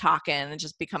started talking and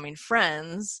just becoming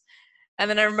friends. And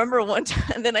then I remember one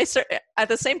time, and then I started at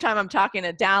the same time I'm talking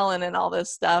to Dallin and all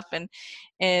this stuff, and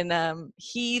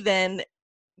he then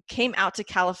came out to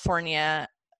California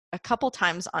a couple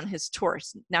times on his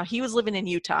tours. Now he was living in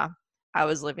Utah. I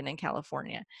was living in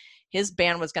California. His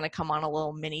band was going to come on a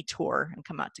little mini tour and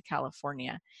come out to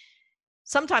California.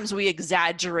 Sometimes we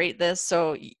exaggerate this,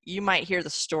 so you might hear the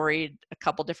story a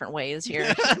couple different ways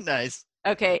here. Nice.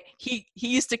 Okay. He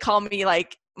used to call me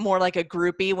like more like a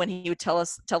groupie when he would tell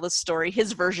this story.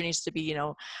 His version used to be,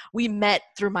 we met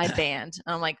through my band.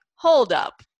 And I'm like, hold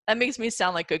up. That makes me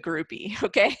sound like a groupie.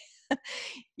 Okay.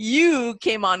 You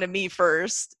came on to me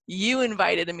first. You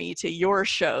invited me to your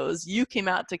shows. You came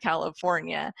out to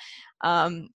California.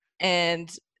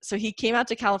 And so he came out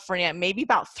to California maybe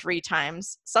about 3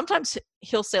 times. Sometimes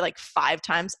he'll say like 5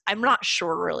 times. I'm not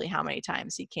sure really how many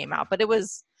times he came out, but it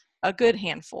was a good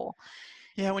handful.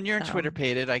 Yeah, when you're in Twitter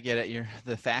pated, I get it.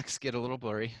 The facts get a little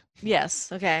blurry.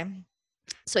 Yes. Okay.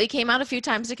 So he came out a few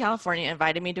times to California,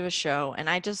 invited me to a show, and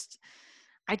I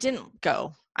didn't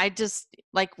go. I just,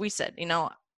 like we said,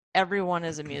 everyone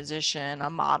is a musician, a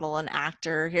model, an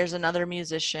actor. Here's another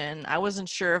musician. I wasn't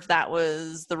sure if that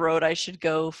was the road I should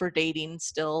go for dating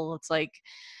still. It's like,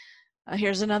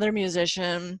 here's another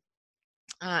musician.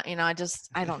 I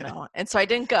don't know. And so I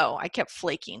didn't go. I kept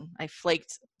flaking. I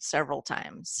flaked several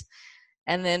times.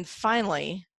 And then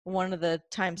finally, one of the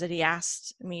times that he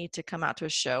asked me to come out to a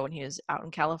show when he was out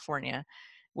in California,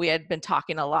 we had been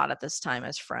talking a lot at this time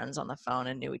as friends on the phone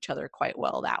and knew each other quite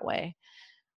well that way.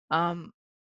 I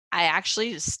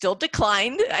actually still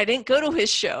declined. I didn't go to his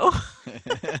show.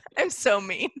 I'm so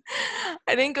mean.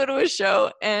 I didn't go to his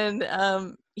show. And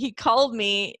he called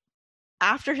me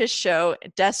after his show,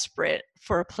 desperate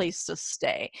for a place to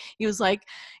stay. He was like,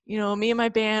 me and my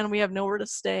band, we have nowhere to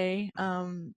stay.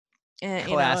 And,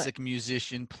 classic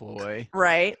musician ploy.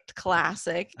 Right.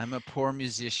 Classic. I'm a poor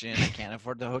musician. I can't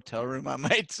afford the hotel room on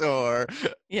my tour.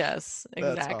 Yes,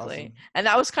 exactly. Awesome. And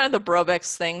that was kind of the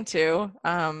Brobex thing too.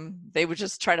 They would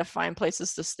just try to find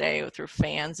places to stay through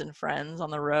fans and friends on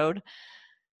the road.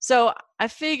 So I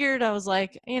figured, I was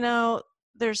like,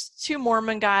 there's 2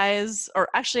 Mormon guys, or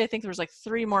actually I think there was like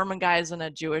 3 Mormon guys and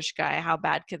a Jewish guy. How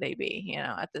bad could they be,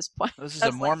 at this point? This is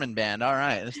a Mormon band. All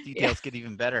right. This details get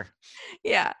even better.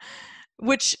 Yeah.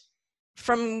 Which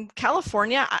from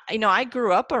California, I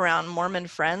grew up around Mormon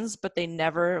friends, but they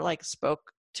never spoke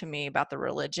to me about the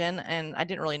religion, and I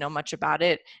didn't really know much about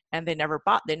it, and they never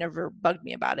bugged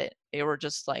me about it. They were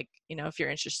just like, if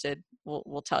you're interested,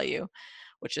 we'll tell you,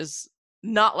 which is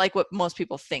not like what most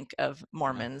people think of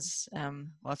Mormons. Well,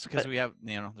 that's because we have,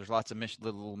 there's lots of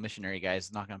little missionary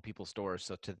guys knocking on people's doors.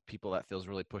 So to people, that feels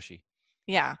really pushy.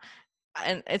 Yeah.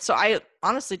 And so I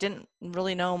honestly didn't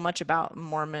really know much about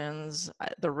Mormons,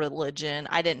 the religion.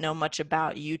 I didn't know much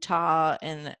about Utah,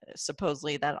 and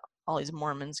supposedly that all these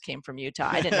Mormons came from Utah.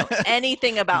 I didn't know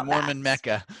anything about Mormon that.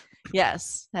 Mecca.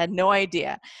 Yes. I had no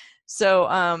idea. So,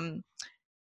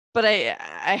 but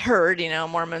I heard,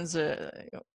 Mormons,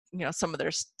 some of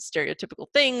their stereotypical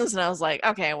things. And I was like,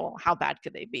 okay, well, how bad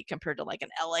could they be compared to like an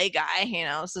LA guy?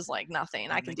 This is like nothing.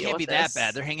 I can deal with this. They can't be that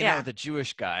bad. They're hanging out with a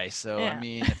Jewish guy. So, I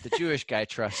mean, if the Jewish guy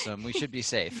trusts them, we should be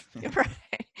safe. Right.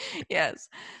 Yes.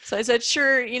 So I said,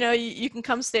 sure, you can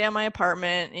come stay at my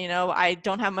apartment. I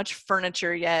don't have much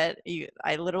furniture yet.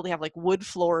 I literally have like wood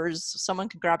floors. Someone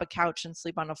can grab a couch and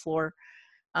sleep on the floor.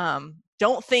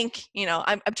 Don't think,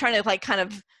 I'm trying to kind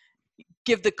of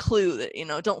give the clue that,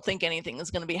 don't think anything is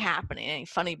going to be happening, any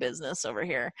funny business over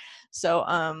here. So,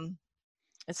 and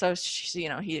so,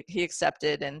 he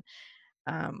accepted, and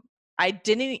I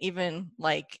didn't even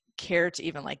care to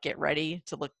even get ready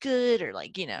to look good or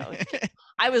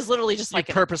I was literally just you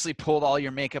purposely pulled all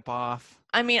your makeup off.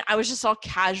 I mean, I was just all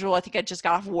casual. I think I just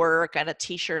got off work. I had a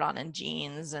t-shirt on and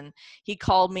jeans, and he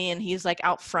called me, and he's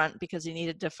out front because he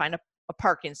needed to find a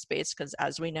parking space, because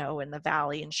as we know, in the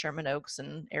valley in Sherman Oaks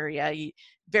and area,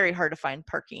 very hard to find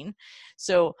parking.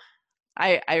 So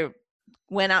I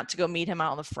went out to go meet him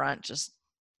out on the front, just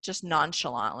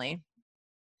nonchalantly.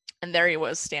 And there he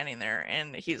was standing there,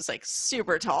 and he's like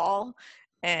super tall,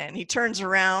 and he turns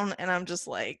around, and I'm just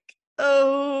like,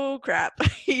 oh crap.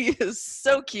 He is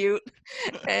so cute.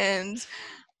 And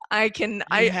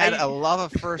You had a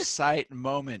love at first sight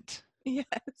moment.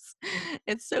 Yes.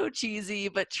 It's so cheesy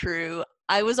but true.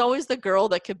 I was always the girl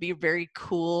that could be very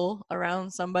cool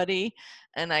around somebody,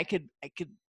 and I could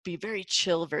be very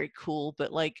chill, very cool,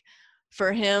 but like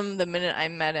for him, the minute I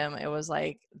met him, it was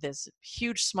like this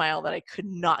huge smile that I could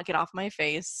not get off my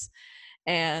face,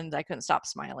 and I couldn't stop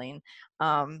smiling,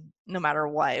 no matter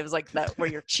what. It was like that where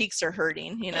your cheeks are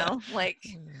hurting, you know, like,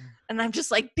 and I'm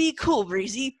just like, be cool,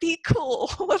 Breezy, be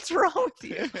cool. What's wrong with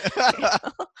you? You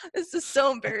know? This is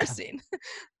so embarrassing.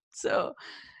 So,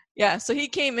 yeah, so he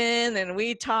came in and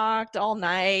we talked all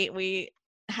night. We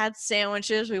had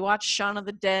sandwiches. We watched Shaun of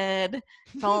the Dead,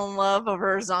 fell in love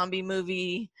over a zombie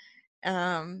movie.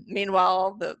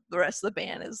 Meanwhile, the rest of the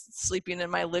band is sleeping in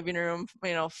my living room,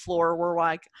 floor. We're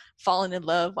like falling in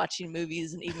love, watching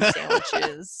movies and eating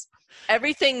sandwiches.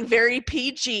 Everything very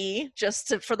PG,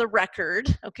 for the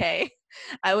record. Okay.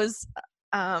 I was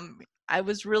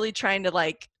really trying to,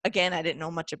 like, again, I didn't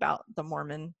know much about the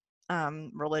Mormon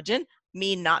religion,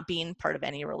 me not being part of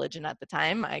any religion at the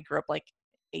time. I grew up like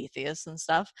atheist and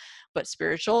stuff, but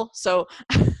spiritual. So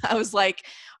I was like,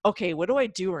 okay, what do I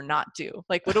do or not do?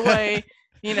 Like, what do I,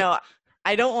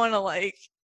 I don't want to, like,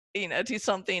 do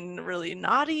something really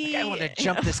naughty. Like, I want to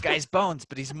jump this guy's bones,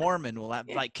 but he's Mormon. Will that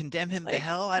like condemn him to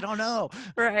hell? I don't know.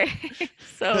 Right.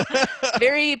 So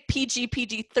very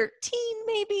PG-13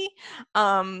 maybe.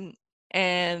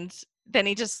 And then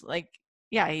he just like,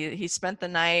 yeah, he spent the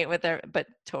night with her, but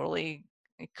totally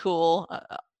cool,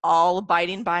 all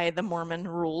abiding by the Mormon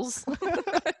rules.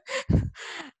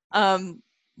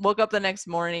 Woke up the next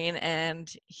morning,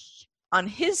 and on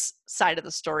his side of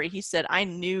the story, he said, I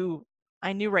knew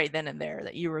right then and there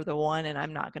that you were the one, and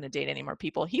I'm not going to date any more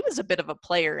people. He was a bit of a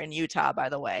player in Utah, by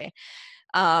the way.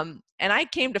 And I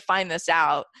came to find this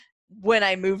out when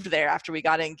I moved there after we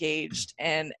got engaged,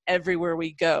 and everywhere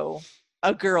we go,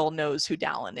 a girl knows who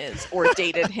Dallin is or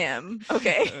dated him.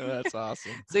 Okay. Oh, that's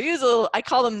awesome. So he was I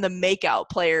call him the makeout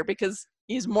player because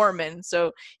he's Mormon.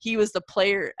 So he was the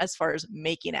player as far as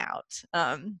making out.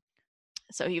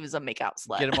 So he was a makeout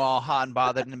slut. Get them all hot and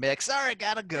bothered and be like, sorry,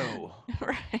 gotta go.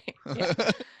 Right.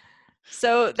 Yeah.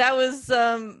 So that was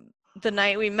the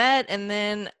night we met. And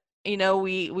then,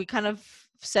 we kind of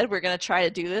said we're going to try to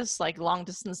do this like long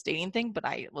distance dating thing, but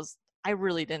I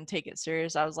really didn't take it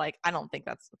serious. I was like, I don't think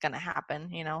that's going to happen.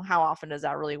 How often does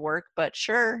that really work? But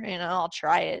sure, I'll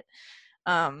try it.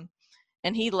 And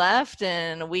he left,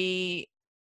 and he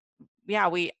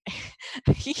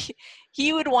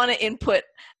would want to input.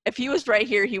 If he was right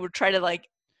here, he would try to like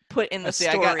put in the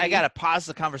story. I got to pause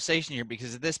the conversation here,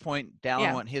 because at this point,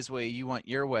 Dallin went his way, you went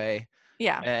your way.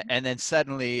 Yeah. And then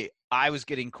suddenly I was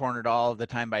getting cornered all the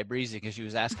time by Breezy, because she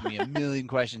was asking me a million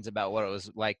questions about what it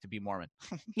was like to be Mormon.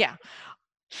 Yeah.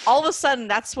 All of a sudden,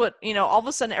 that's what, all of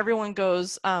a sudden everyone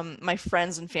goes, my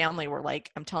friends and family were like,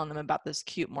 I'm telling them about this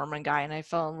cute Mormon guy, and I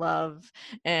fell in love,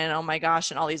 and oh my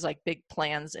gosh, and all these like big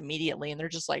plans immediately. And they're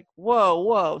just like,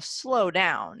 whoa, slow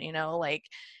down, like,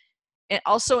 and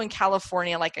also in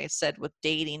California, like I said, with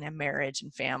dating and marriage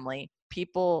and family,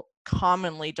 people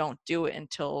commonly don't do it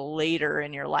until later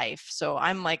in your life. So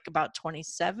I'm like about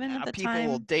 27 at the time.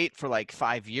 People will date for like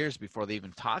 5 years before they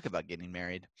even talk about getting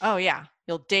married. Oh yeah.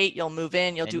 You'll date, you'll move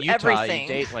in, you'll do Utah, everything. You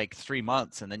date like 3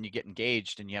 months, and then you get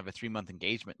engaged, and you have a 3-month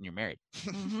engagement, and you're married.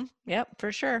 Mm-hmm. Yep,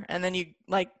 for sure. And then you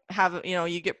like have,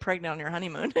 you get pregnant on your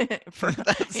honeymoon.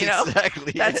 That's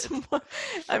exactly that's it.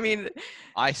 I mean,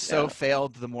 I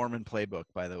failed the Mormon playbook,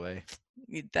 by the way.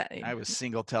 I was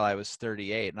single till I was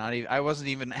 38.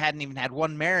 Hadn't even had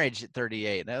one marriage at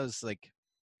 38. That was like,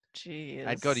 geez.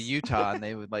 I'd go to Utah, and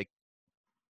they would like,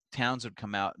 towns would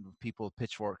come out, and people with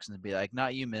pitchforks, and they'd be like,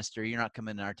 not you, mister, you're not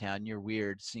coming in our town, you're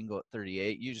weird, single at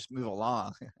 38, you just move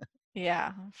along.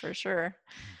 Yeah, for sure.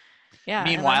 Yeah.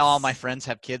 Meanwhile, all my friends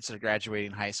have kids that are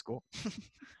graduating high school.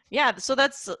 Yeah,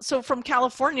 so from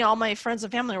California, all my friends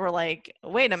and family were like,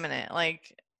 wait a minute,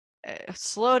 like,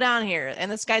 slow down here.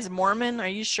 And this guy's Mormon, are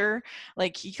you sure?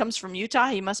 Like, he comes from Utah,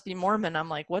 he must be Mormon. I'm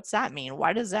like, what's that mean?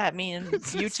 Why does that mean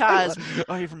Utah is...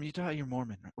 Oh, you're from Utah, you're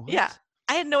Mormon. What? Yeah,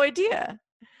 I had no idea.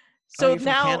 So you're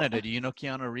now from Canada. Do you know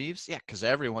Keanu Reeves? Yeah, because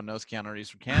everyone knows Keanu Reeves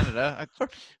from Canada.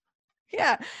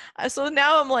 Yeah. So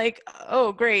now I'm like,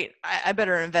 oh, great. I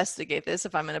better investigate this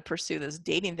if I'm going to pursue this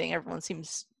dating thing. Everyone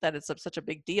seems that it's such a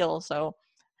big deal. So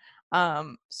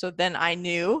then I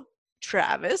knew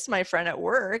Travis, my friend at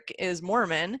work, is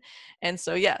Mormon. And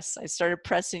so, yes, I started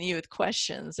pressing you with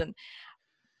questions. And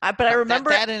but I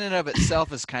remember that in and of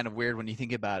itself is kind of weird when you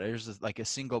think about it. There's like a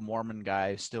single Mormon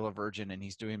guy, still a virgin, and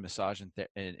he's doing massage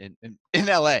in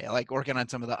LA, like working on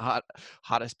some of the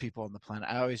hottest people on the planet.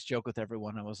 I always joke with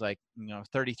everyone. I was like,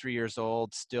 33 years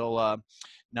old, still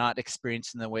not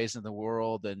experienced in the ways of the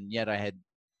world, and yet I had,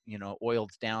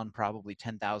 oiled down probably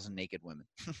 10,000 naked women.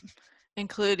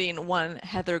 including one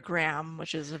Heather Graham,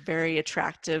 which is a very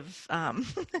attractive,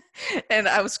 and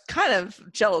I was kind of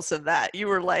jealous of that. You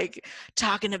were like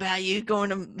talking about you going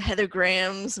to Heather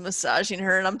Graham's, massaging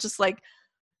her, and I'm just like,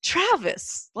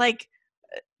 Travis, like,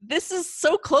 this is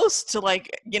so close to like,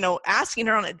 asking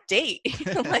her on a date.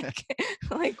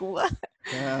 like what?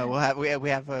 We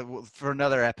have for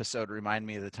another episode, remind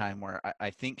me of the time where I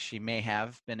think she may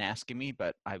have been asking me,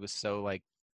 but I was so like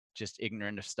just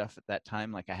ignorant of stuff at that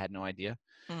time, like I had no idea.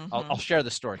 I'll share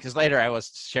the story, because later I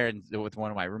was sharing with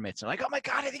one of my roommates, and I'm like, oh my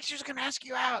god, I think she was gonna ask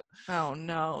you out. Oh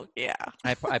no. Yeah,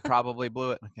 I probably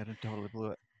blew it. I totally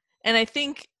blew it. and I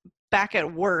think back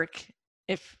at work,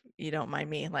 if you don't mind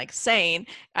me like saying,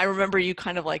 I remember you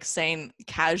kind of like saying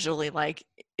casually, like,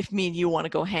 if me and you want to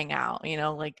go hang out,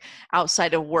 like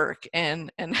outside of work.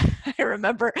 And I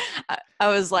remember I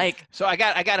was like, so I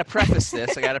got to preface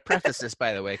this.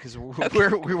 By the way, because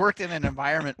we worked in an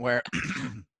environment where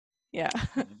yeah,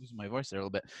 losing my voice there a little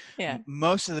bit. Yeah.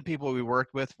 Most of the people we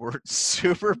worked with were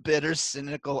super bitter,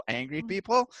 cynical, angry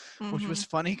people, which was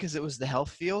funny because it was the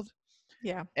health field.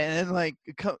 Yeah. And then like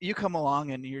you come along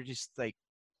and you're just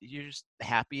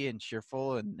happy and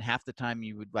cheerful, and half the time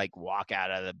you would like walk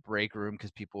out of the break room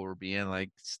because people were being like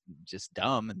just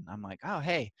dumb, and I'm like, oh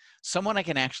hey, someone I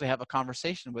can actually have a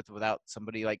conversation with without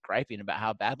somebody like griping about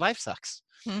how bad life sucks.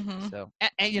 So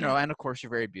and and of course you're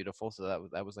very beautiful, so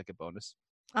that was like a bonus.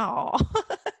 Oh,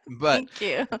 but thank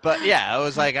you. But yeah,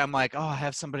 I'm like, oh, I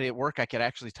have somebody at work I could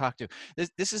actually talk to.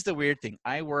 This is the weird thing.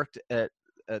 I worked at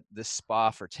this spa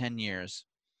for 10 years.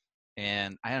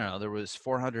 And I don't know, there was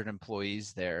 400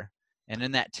 employees there. And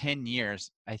in that 10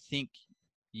 years, I think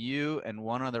you and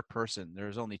one other person, there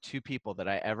was only 2 people that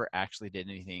I ever actually did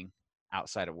anything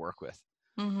outside of work with.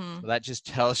 So that just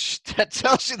tells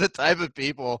you the type of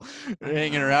people you're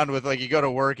hanging around with. Like, you go to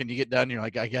work and you get done, you're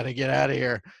like, I got to get out of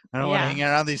here. I don't want to hang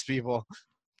around these people.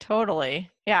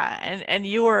 Totally. Yeah. And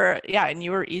you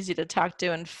were easy to talk to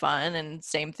and fun, and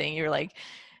same thing. You're like,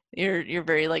 you're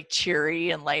very like cheery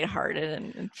and lighthearted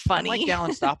and funny. I'm like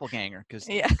Dallin's doppelganger, because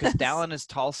Dallin is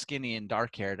tall, skinny, and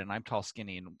dark haired, and I'm tall,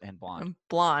 skinny, and blonde. I'm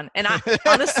blonde. And I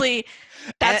honestly,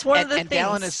 that's one of the things. And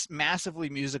Dallin is massively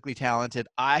musically talented.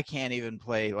 I can't even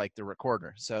play like the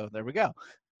recorder. So there we go.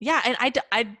 Yeah, and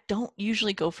I don't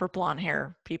usually go for blonde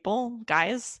hair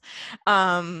guys.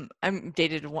 I'm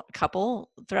dated a couple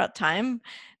throughout time.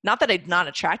 Not that I'm not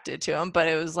attracted to them, but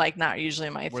it was like not usually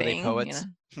my Were thing. They poets?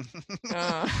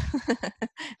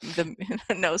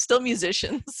 No, still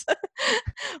musicians.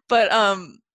 But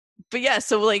yeah,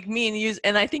 so like me and you,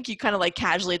 and I think you kind of like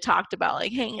casually talked about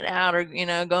like hanging out or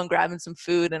going grabbing some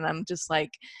food, and I'm just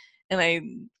like, and I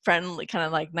friendly kind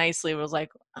of like nicely was like,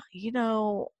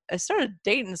 I started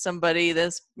dating somebody,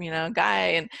 this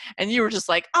guy, and you were just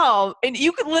like, oh, and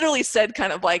you could literally said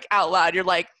kind of like out loud, you're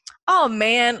like, oh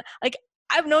man, like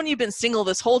I've known you've been single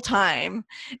this whole time,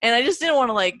 and I just didn't want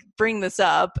to like bring this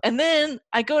up. And then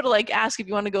I go to like ask if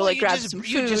you want to go grab some food.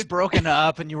 You just broken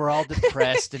up and you were all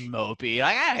depressed and mopey.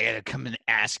 Like, I gotta come and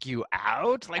ask you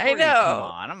out. Like, I know. Come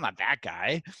on, I'm not that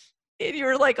guy. And you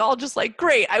were like all just like,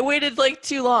 great, I waited like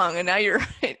too long, and now you're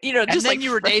just and then like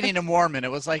you were dating a Mormon.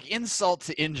 It was like insult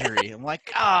to injury. I'm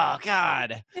like, oh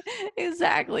God.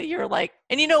 Exactly. You're like,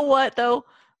 and you know what though?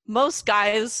 Most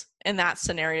guys in that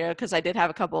scenario, because I did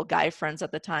have a couple of guy friends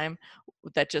at the time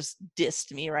that just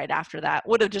dissed me right after that,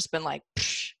 would have just been like,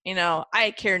 psh,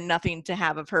 I care nothing to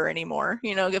have of her anymore.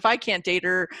 If I can't date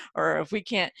her, or if we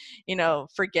can't,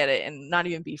 forget it and not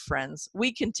even be friends.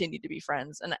 We continue to be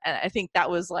friends. And I think that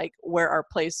was like where our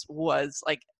place was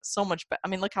like so much better. I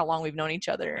mean, look how long we've known each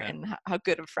other and how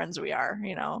good of friends we are,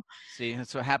 See,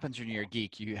 that's what happens when you're a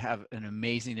geek. You have an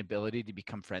amazing ability to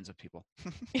become friends with people.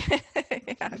 Yeah,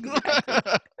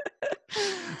 exactly.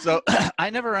 So I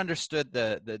never understood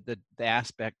the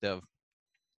aspect of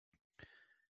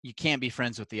you can't be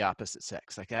friends with the opposite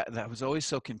sex. Like that was always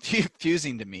so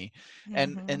confusing to me.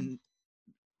 And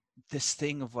this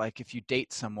thing of like, if you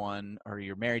date someone or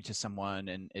you're married to someone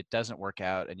and it doesn't work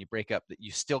out and you break up, that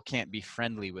you still can't be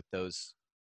friendly with those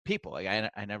people. Like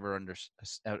I never understood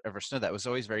that. It was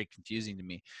always very confusing to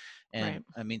me. And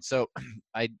I mean, so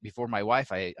before my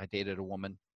wife, I dated a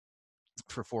woman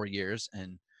for 4 years,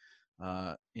 and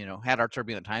had our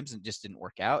turbulent times and just didn't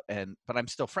work out. But I'm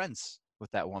still friends with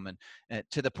that woman,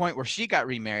 to the point where she got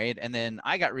remarried, and then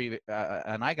I got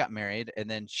married, and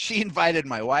then she invited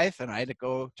my wife, and I had to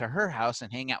go to her house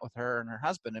and hang out with her and her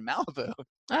husband in Malibu.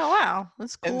 Oh, wow.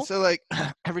 That's cool. And so, like,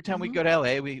 every time we go to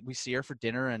LA, we see her for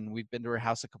dinner, and we've been to her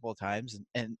house a couple of times.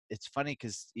 And it's funny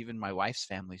because even my wife's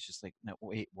family is just like, no,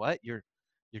 wait, what? You're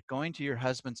going to your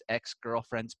husband's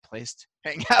ex-girlfriend's place to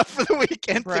hang out for the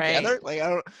weekend together? Like, I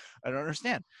don't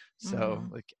understand. So,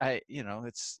 like,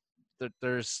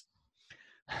 there's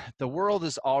the world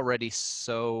is already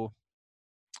so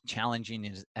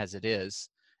challenging as it is,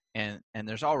 and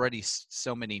there's already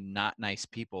so many not nice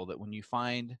people, that when you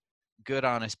find good,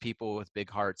 honest people with big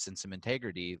hearts and some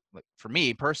integrity, like for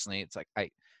me personally, it's like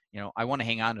I want to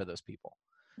hang on to those people,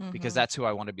 because that's who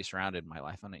I want to be surrounded in my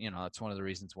life. And that's one of the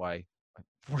reasons why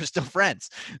we're still friends.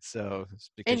 So it's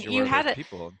because And you had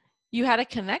people. You had a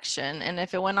connection, and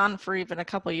if it went on for even a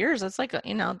couple of years, it's like,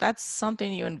 that's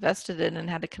something you invested in and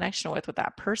had a connection with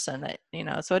that person, that,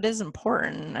 so it is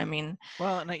important. I mean,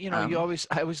 well, and I always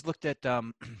looked at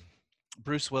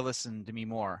Bruce Willis and Demi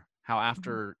Moore, how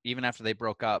even after they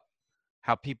broke up,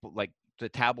 how people, like, the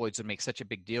tabloids would make such a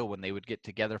big deal when they would get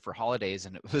together for holidays,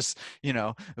 and it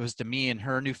was Demi and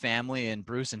her new family and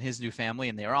Bruce and his new family,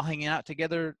 and they were all hanging out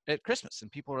together at Christmas,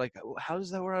 and people were like, oh, how does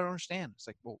that work? I don't understand. It's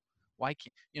like, well, why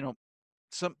can't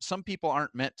some people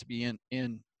aren't meant to be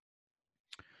in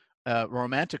a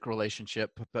romantic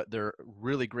relationship, but they're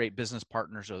really great business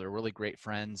partners, or they're really great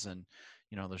friends, and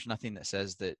there's nothing that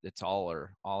says that it's all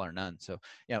or none. So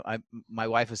my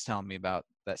wife was telling me about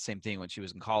that same thing when she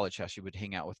was in college, how she would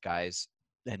hang out with guys,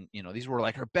 and these were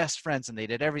like her best friends, and they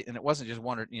did everything. And it wasn't just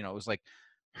one, or it was like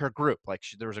her group. Like,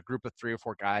 there was a group of 3 or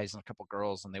 4 guys and a couple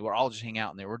girls, and they were all just hanging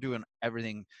out, and they were doing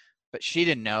everything. But she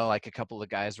didn't know, like, a couple of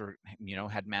guys were,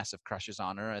 had massive crushes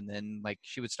on her. And then, like,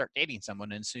 she would start dating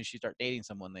someone. And as soon as she started dating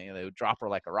someone, they would drop her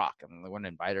like a rock, and they wouldn't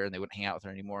invite her, and they wouldn't hang out with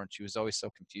her anymore. And she was always so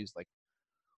confused, like,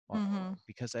 well,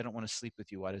 because I don't want to sleep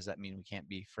with you, why does that mean we can't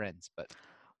be friends? But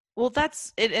well,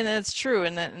 that's it. And it's true.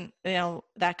 And then,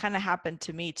 that kind of happened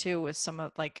to me too, with some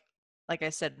of, like I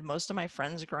said, most of my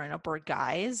friends growing up were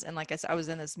guys. And like I said, I was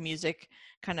in this music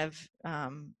kind of,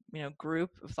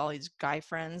 group with all these guy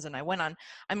friends. And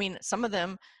some of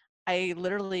them, I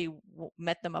literally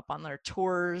met them up on their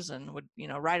tours, and would,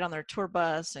 ride on their tour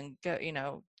bus and go,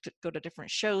 go to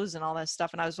different shows and all that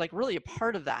stuff. And I was like really a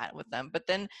part of that with them. But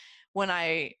then when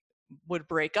I would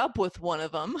break up with one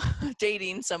of them,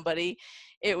 dating somebody,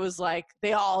 it was like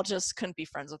they all just couldn't be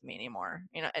friends with me anymore.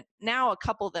 And now a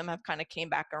couple of them have kind of came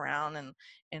back around,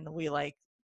 and we like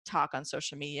talk on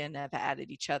social media and have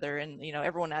added each other, and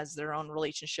everyone has their own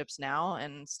relationships now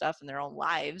and stuff in their own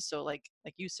lives. So like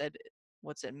you said,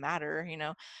 what's it matter,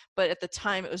 but at the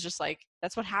time it was just like,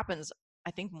 that's what happens. I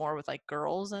think more with like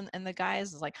girls and the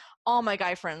guys, is like all my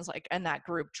guy friends, like in that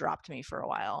group, dropped me for a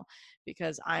while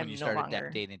because I'm when you no started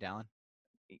longer dating Dallin.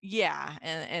 Yeah.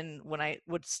 And when I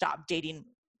would stop dating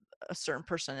a certain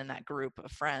person in that group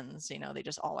of friends, they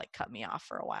just all like cut me off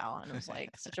for a while. And it was like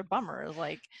such a bummer. It was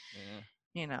like,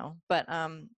 but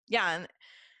yeah. And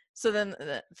so then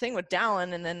the thing with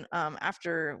Dallin, and then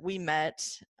after we met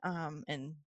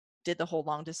and did the whole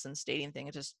long distance dating thing,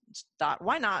 I just thought,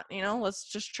 why not? Let's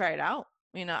just try it out.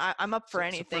 I'm up for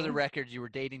anything. So for the record, you were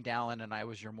dating Dallin, and I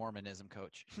was your Mormonism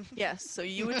coach. Yes. So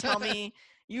you would tell me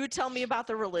about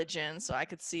the religion, so I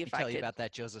could see if I could tell you about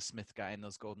that Joseph Smith guy and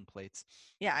those golden plates.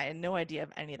 Yeah, I had no idea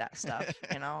of any of that stuff,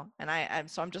 and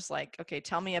I'm just like, okay,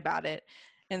 tell me about it.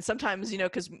 And sometimes,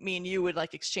 because me and you would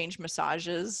like exchange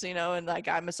massages, and like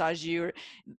I massage you. Or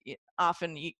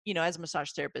often, as a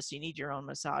massage therapist, you need your own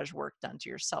massage work done to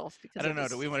yourself. Because I don't know.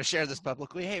 Do we want to share this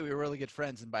publicly? Hey, we were really good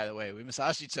friends, and by the way, we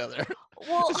massaged each other.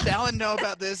 Well, does Dallin know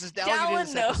about this? Is Dallin going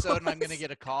to do this episode, and I'm going to knows.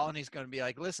 get a call, and he's going to be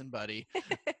like, "Listen, buddy."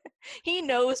 He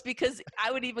knows, because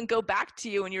I would even go back to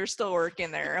you when you were still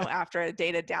working there after I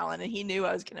dated Dallin, and he knew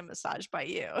I was getting massaged by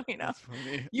you. That's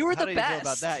funny. You were How the did best. You feel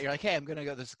about that? You're like, hey, I'm gonna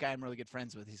go. This guy I'm really good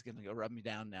friends with. He's gonna go rub me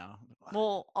down now.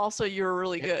 Well, also you were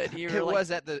really good. It was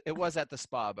at the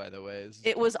spa, by the way.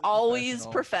 It was always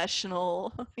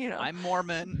professional. I'm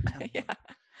Mormon. Yeah.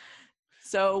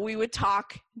 So we would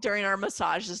talk during our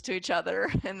massages to each other,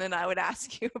 and then I would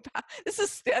ask you about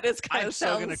I'm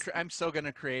so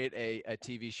gonna create a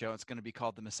TV show. It's gonna be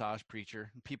called The Massage Preacher.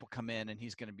 And people come in, and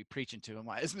he's gonna be preaching to him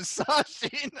while he's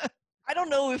massaging. I don't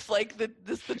know if like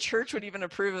the church would even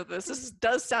approve of this. This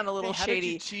does sound a little shady. How did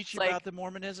you teach you about the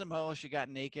Mormonism? Oh, she got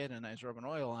naked, and I was rubbing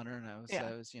oil on her, and I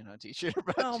was teaching her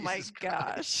about Oh Jesus my Christ.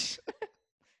 gosh.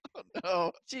 Oh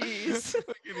no. Jeez.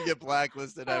 We're gonna get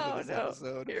blacklisted after this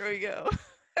episode. Here we go.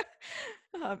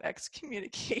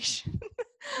 Excommunication.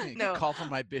 You No. get call from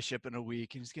my bishop in a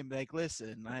week, and he's gonna be like,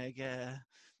 "Listen,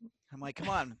 I'm like, come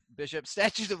on, Bishop,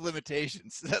 statute of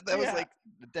limitations." That was Yeah. like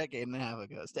a decade and a half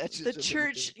ago. Statute The of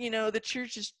church, limitations. the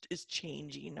church is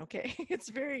changing. Okay, it's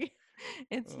very,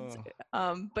 it's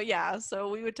Oh. but yeah. So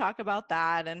we would talk about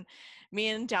that, and me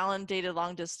and Dallin dated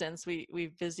long distance.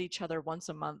 We visit each other once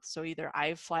a month. So either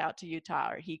I fly out to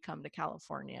Utah or he come to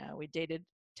California. We dated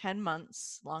 10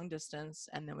 months long distance,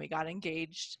 and then we got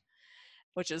engaged,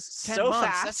 which is 10 so months.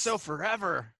 fast. That's so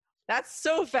forever. That's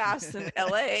so fast in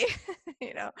LA.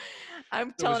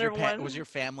 I'm So telling everyone. was your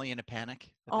family in a panic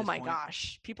at Oh this my point?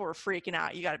 gosh, people were freaking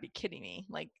out. You got to be kidding me.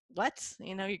 Like, what?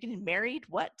 You're getting married?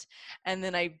 What? And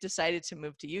then I decided to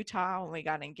move to Utah when we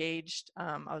got engaged.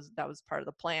 That was part of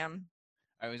the plan.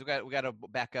 All right, we got to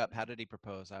back up. How did he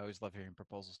propose? I always love hearing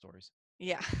proposal stories.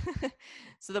 Yeah.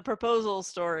 So the proposal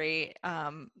story,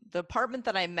 the apartment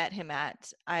that I met him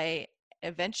at, I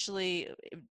eventually,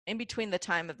 in between the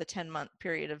time of the 10-month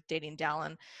period of dating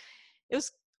Dallin,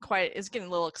 it's getting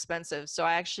a little expensive. So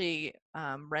I actually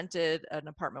rented an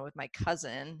apartment with my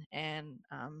cousin, and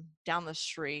down the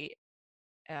street,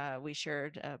 we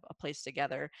shared a place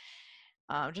together.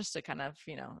 Just to kind of,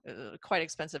 quite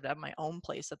expensive to have my own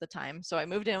place at the time. So I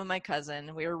moved in with my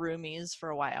cousin. We were roomies for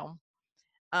a while.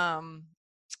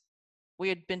 We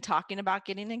had been talking about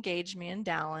getting engaged, me and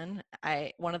Dallin.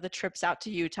 One of the trips out to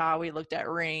Utah, we looked at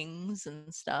rings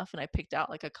and stuff, and I picked out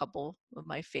like a couple of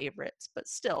my favorites. But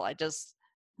still, I just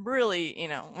really,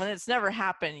 when it's never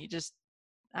happened, you just,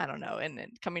 I don't know. And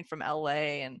coming from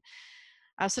LA, and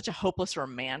I was such a hopeless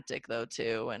romantic though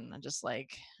too, and I'm just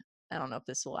like, I don't know if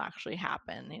this will actually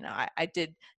happen. I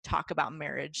did talk about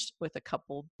marriage with a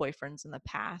couple boyfriends in the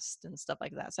past and stuff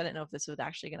like that, so I didn't know if this was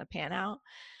actually going to pan out.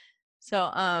 So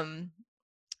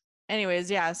anyways,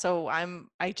 yeah, so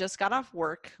I just got off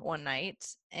work one night,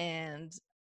 and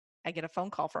I get a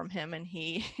phone call from him, and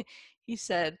he he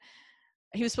said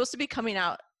he was supposed to be coming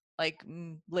out like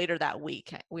later that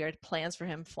week. We had plans for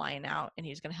him flying out, and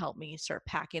he's going to help me start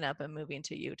packing up and moving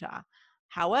to Utah.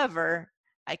 However,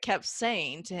 I kept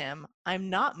saying to him, I'm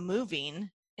not moving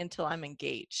until I'm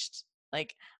engaged.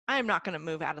 Like, I'm not going to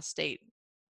move out of state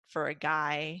for a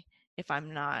guy if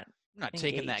I'm not engaged.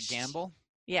 Taking that gamble.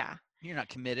 Yeah. You're not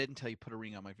committed until you put a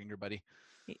ring on my finger, buddy.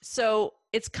 So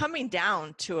it's coming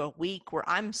down to a week where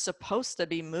I'm supposed to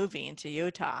be moving to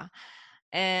Utah,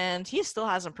 and he still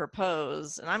hasn't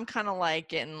proposed. And I'm kind of like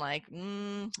getting like,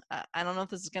 I don't know if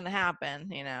this is going to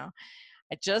happen.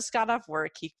 I just got off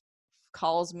work. He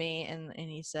calls me and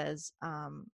he says,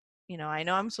 I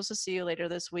know I'm supposed to see you later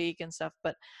this week and stuff,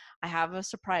 but I have a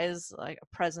surprise, like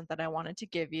a present that I wanted to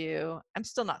give you. I'm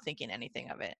still not thinking anything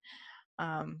of it.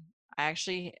 I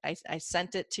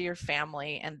sent it to your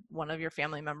family, and one of your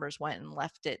family members went and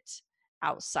left it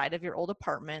outside of your old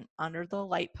apartment under the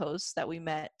light post that we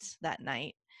met that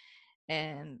night.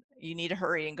 And you need to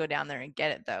hurry and go down there and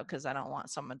get it though, because I don't want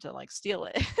someone to like steal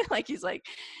it. Like, he's like,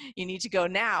 you need to go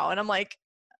now. And I'm like,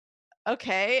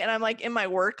 okay. And I'm like in my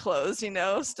work clothes,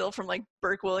 still from like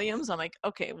Burke Williams. I'm like,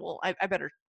 okay, well, I better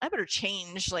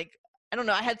change. Like, I don't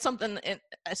know. I had something,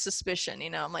 a suspicion,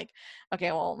 I'm like,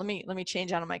 okay, well, let me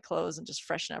change out of my clothes and just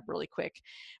freshen up really quick.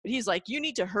 But he's like, you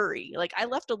need to hurry. Like, I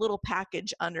left a little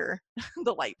package under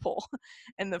the light pole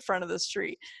in the front of the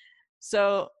street.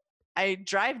 So I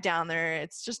drive down there.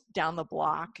 It's just down the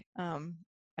block.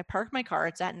 I park my car.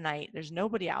 It's at night. There's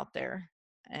nobody out there.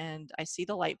 And I see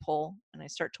the light pole, and I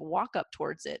start to walk up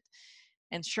towards it.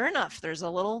 And sure enough, there's a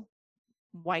little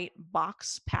white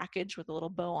box package with a little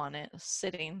bow on it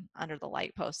sitting under the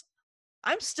light post.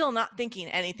 I'm still not thinking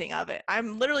anything of it.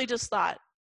 I'm literally just thought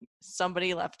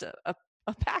somebody left a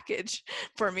package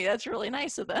for me. That's really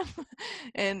nice of them.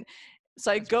 And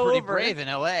so I go pretty over. Brave in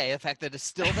LA, the fact that it's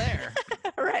still there.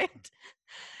 Right.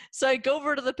 So I go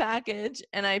over to the package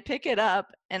and I pick it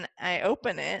up and I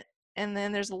open it, and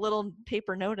then there's a little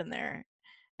paper note in there,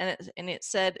 and it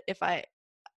said,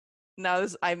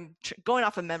 I'm going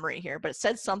off of memory here, but it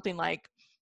said something like,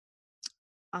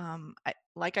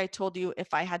 like I told you,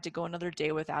 if I had to go another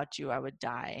day without you, I would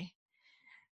die.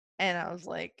 And I was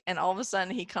like, and all of a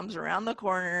sudden he comes around the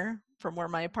corner from where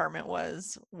my apartment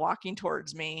was, walking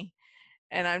towards me.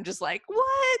 And I'm just like,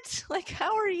 what? Like,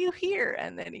 how are you here?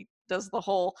 And then he does the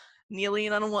whole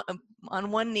kneeling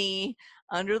on one knee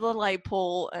under the light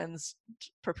pole and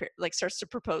starts to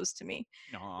propose to me.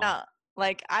 Aww. Now,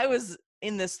 like, I was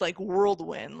in this like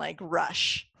whirlwind, like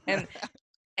rush, and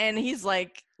and he's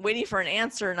like waiting for an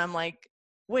answer, and I'm like,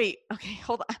 wait, okay,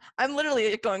 hold on. I'm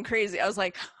literally going crazy. I was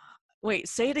like, wait,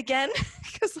 say it again,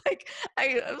 because like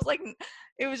I was like,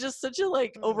 it was just such a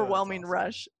like overwhelming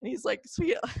rush. And he's like,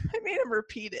 sweet, I made him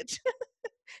repeat it.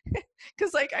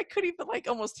 because like I couldn't even like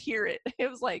almost hear it. It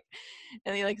was like,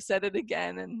 and he like said it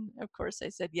again, and of course I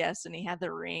said yes, and he had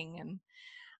the ring,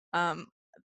 and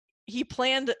he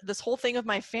planned this whole thing with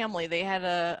my family. They had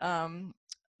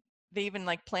they even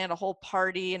like planned a whole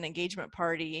party, an engagement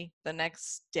party the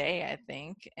next day, I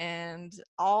think, and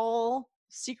all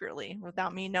secretly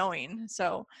without me knowing.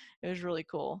 So it was really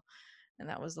cool. And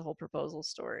that was the whole proposal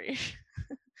story.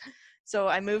 So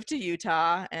I moved to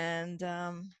Utah, and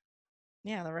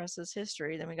yeah, the rest is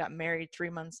history. Then we got married 3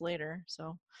 months later.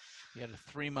 So You had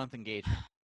a 3-month engagement.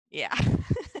 yeah.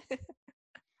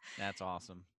 That's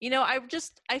awesome. You know,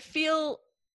 I feel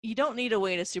you don't need to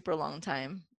wait a super long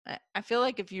time. I feel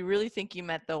like if you really think you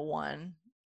met the one,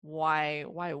 why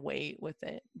wait with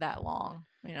it that long?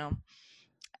 You know,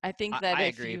 I think that I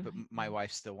if agree, you, but my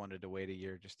wife still wanted to wait a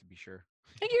year just to be sure.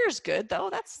 a year's good though.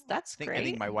 That's great. I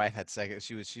think my wife had second.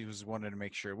 She was wanting to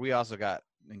make sure. We also got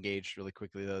engaged really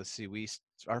quickly though. See,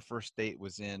 our first date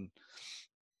was in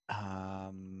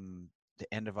the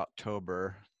end of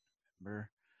October. Remember?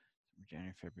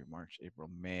 January, February, March, April,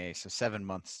 May. So 7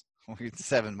 months.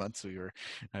 7 months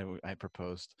I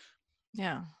proposed.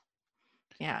 Yeah,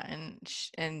 yeah,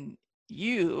 and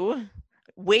you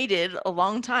waited a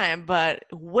long time, but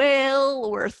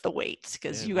well worth the wait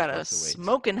because you got a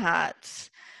smoking hot,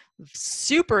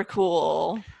 super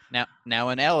cool. Now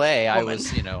in LA, I woman.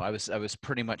 was, I was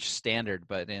pretty much standard,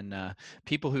 but in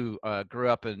people who grew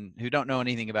up who don't know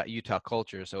anything about Utah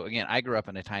culture. So again, I grew up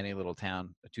in a tiny little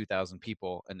town, 2,000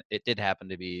 people, and it did happen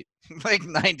to be like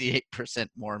 98%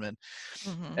 Mormon.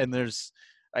 Mm-hmm. And there's,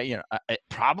 it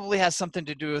probably has something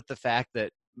to do with the fact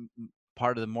that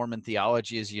part of the Mormon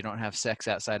theology is you don't have sex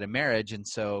outside of marriage. And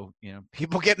so,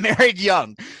 people get married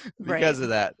young because of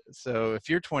that. So if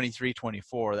you're 23,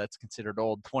 24, that's considered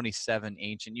old. 27,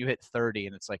 ancient. You hit 30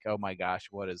 and it's like, oh my gosh,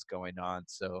 what is going on?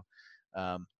 So,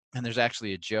 and there's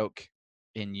actually a joke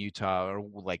in Utah, or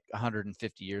like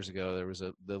 150 years ago, there was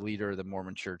the leader of the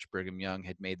Mormon church, Brigham Young,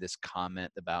 had made this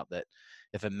comment about that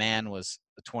if a man was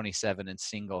 27 and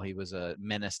single, he was a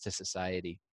menace to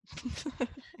society.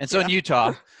 And so in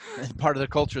Utah, part of the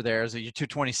culture there is that you're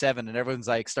 227 and everyone's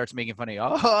like starts making fun of you.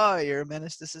 Oh, you're a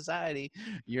menace to society.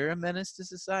 You're a menace to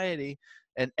society.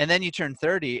 And then you turn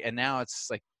 30 and now it's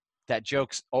like that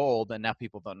joke's old and now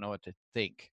people don't know what to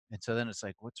think. And so then it's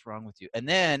like, what's wrong with you? And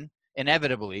then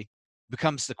inevitably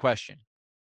becomes the question,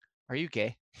 are you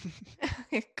gay?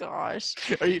 Gosh.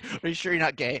 Are you sure you're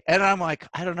not gay? And I'm like,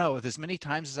 I don't know. With as many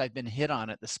times as I've been hit on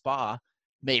at the spa,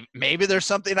 maybe there's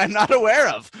something I'm not aware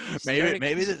of.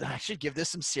 Maybe I should give this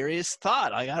some serious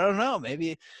thought. Like, I don't know.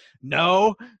 Maybe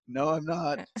no, I'm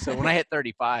not. So when I hit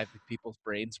 35, people's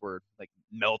brains were like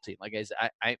melting. Like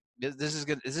this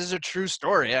is a true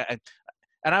story.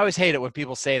 And I always hate it when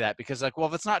people say that because like, well,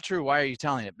 if it's not true, why are you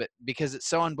telling it? But because it's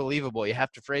so unbelievable, you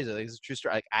have to phrase it like it's a true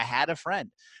story. Like I had a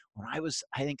friend when I was,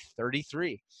 I think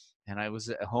 33 and I was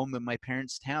at home in my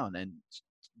parents' town and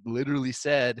literally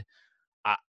said,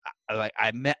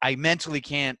 I mentally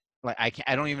can't, like,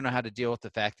 I don't even know how to deal with the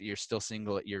fact that you're still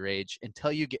single at your age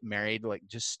until you get married. Like,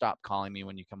 just stop calling me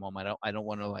when you come home. I don't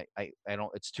want to like, I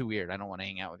don't, it's too weird. I don't want to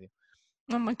hang out with you.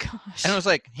 Oh my gosh. And it was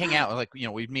like, hang out, like,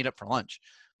 we'd meet up for lunch.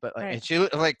 But like, and she,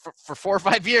 like for 4 or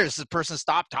 5 years, the person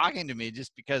stopped talking to me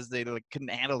just because they like couldn't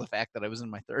handle the fact that I was in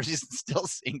my 30s and still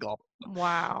single.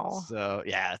 Wow. So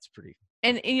yeah, it's pretty.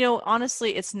 And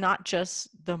honestly, it's not just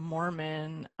the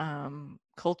Mormon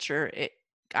culture.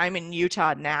 I'm in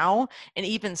Utah now, and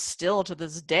even still to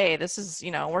this day, this is,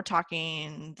 we're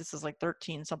talking, this is like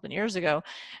 13 something years ago.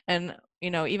 And,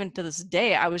 even to this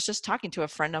day, I was just talking to a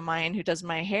friend of mine who does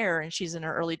my hair, and she's in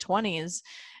her early 20s.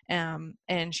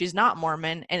 And she's not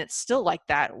Mormon, and it's still like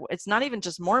that. It's not even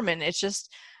just Mormon. It's just,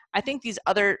 I think these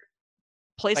other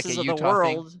places of the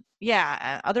world,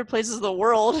 other places of the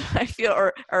world, I feel,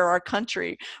 or our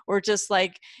country, were just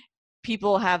like,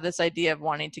 people have this idea of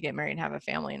wanting to get married and have a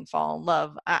family and fall in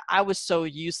love. I was so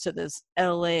used to this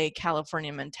LA,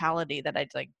 California mentality that I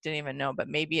like didn't even know, but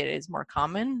maybe it is more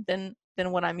common than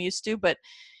what I'm used to. But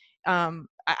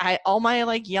all my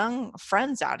like young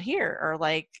friends out here are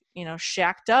like,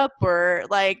 shacked up, or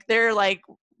like they're like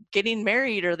getting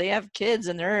married, or they have kids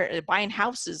and they're buying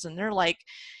houses, and they're like,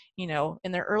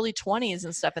 in their early 20s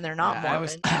and stuff, and they're not Mormon.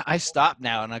 I stopped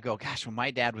now and I go, gosh, when my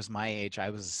dad was my age,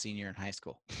 I was a senior in high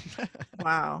school.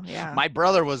 Wow. Yeah. My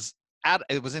brother was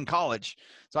in college.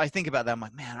 So I think about that. I'm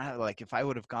like, man, if I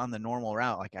would have gone the normal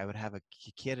route, like I would have a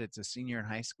kid that's a senior in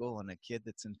high school and a kid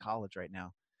that's in college right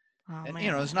now. Oh, And,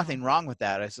 man, there's I know. nothing wrong with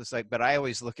that. It's just like, but I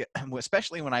always look at,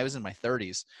 especially when I was in my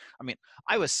 30s. I mean,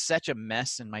 I was such a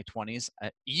mess in my 20s.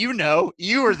 You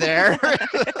were there.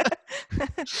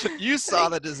 You saw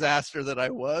the disaster that I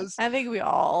was. I think we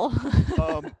all.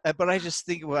 But I just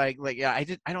think yeah,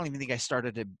 I don't even think I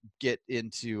started to get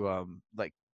into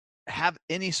like have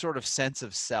any sort of sense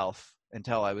of self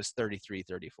until I was 33,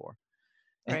 34.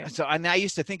 And Right. so I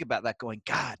used to think about that going,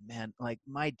 God, man, like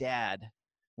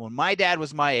when my dad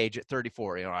was my age at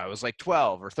 34, I was like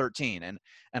 12 or 13.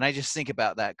 And I just think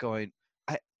about that going,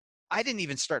 I didn't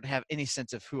even start to have any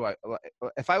sense of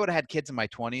if I would have had kids in my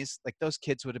 20s, like those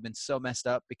kids would have been so messed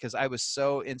up because I was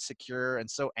so insecure and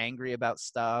so angry about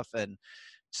stuff and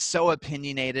so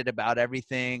opinionated about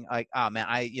everything. Like, oh man,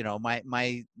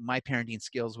 my parenting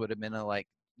skills would have been like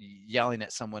yelling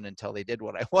at someone until they did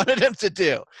what I wanted them to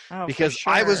do, Oh, for because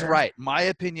I was sure. right. My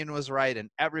opinion was right and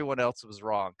everyone else was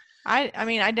wrong. I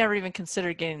mean, I never even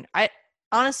considered getting. I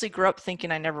honestly grew up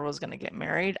thinking I never was going to get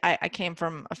married. I came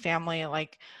from a family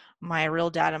like my real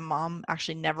dad and mom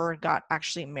actually never got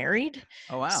actually married.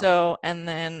 Oh, wow. So, and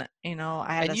then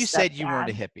I had And a you said you weren't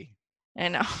a stepdad. hippie.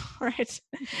 And right.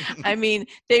 I mean,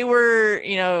 they were,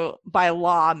 by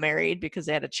law married because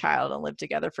they had a child and lived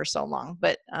together for so long.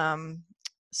 But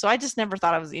so I just never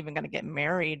thought I was even going to get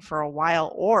married for a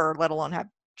while, or let alone have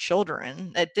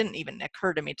children. It didn't even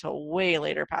occur to me till way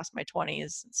later past my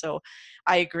 20s. So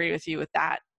I agree with you with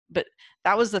that. But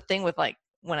that was the thing with like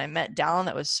when I met Dallin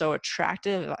that was so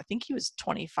attractive. I think he was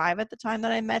 25 at the time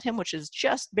that I met him, which is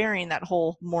just bearing that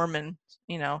whole Mormon,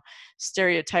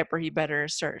 stereotype where he better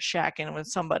start shacking with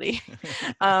somebody.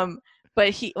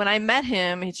 But when I met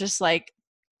him, he's just like,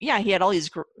 yeah, he had all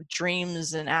these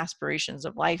dreams and aspirations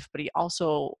of life, but he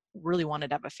also really wanted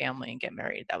to have a family and get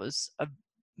married. That was a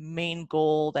main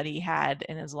goal that he had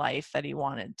in his life that he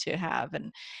wanted to have.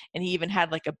 And he even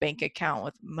had like a bank account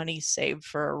with money saved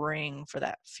for a ring for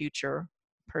that future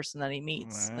person that he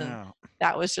meets. Wow. And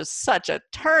that was just such a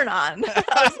turn on.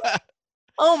 I was like,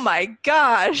 oh my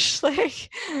gosh,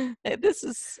 like this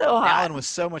is so hot. Alan was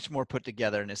so much more put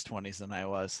together in his 20s than I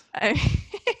was. And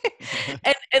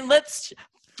let's,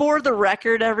 for the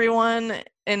record, everyone,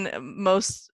 and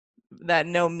most that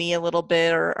know me a little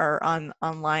bit or are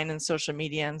online and social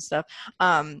media and stuff,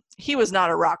 he was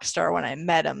not a rock star when I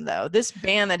met him, though. This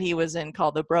band that he was in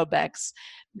called the Brobecks,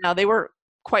 now they were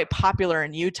quite popular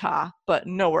in Utah, but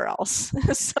nowhere else.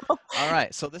 So, all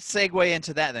right, so let's segue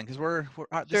into that then, because we're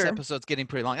this episode's getting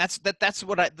pretty long. That's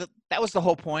what that was the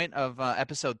whole point of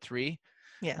episode 3.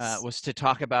 Yes. Was to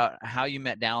talk about how you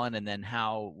met Dallin, and then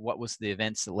what was the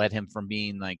events that led him from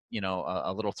being like,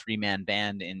 a little 3-man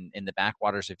band in the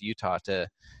backwaters of Utah to,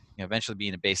 eventually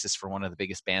being a bassist for one of the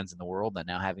biggest bands in the world, and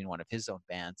now having one of his own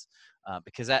bands,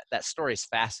 because that story is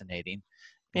fascinating.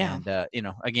 Yeah.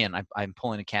 And, again, I'm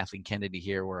pulling a Kathleen Kennedy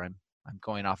here where I'm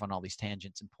going off on all these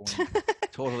tangents and pulling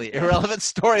totally irrelevant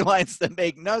storylines that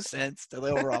make no sense to the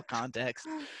overall context.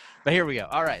 But here we go.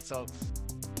 All right. So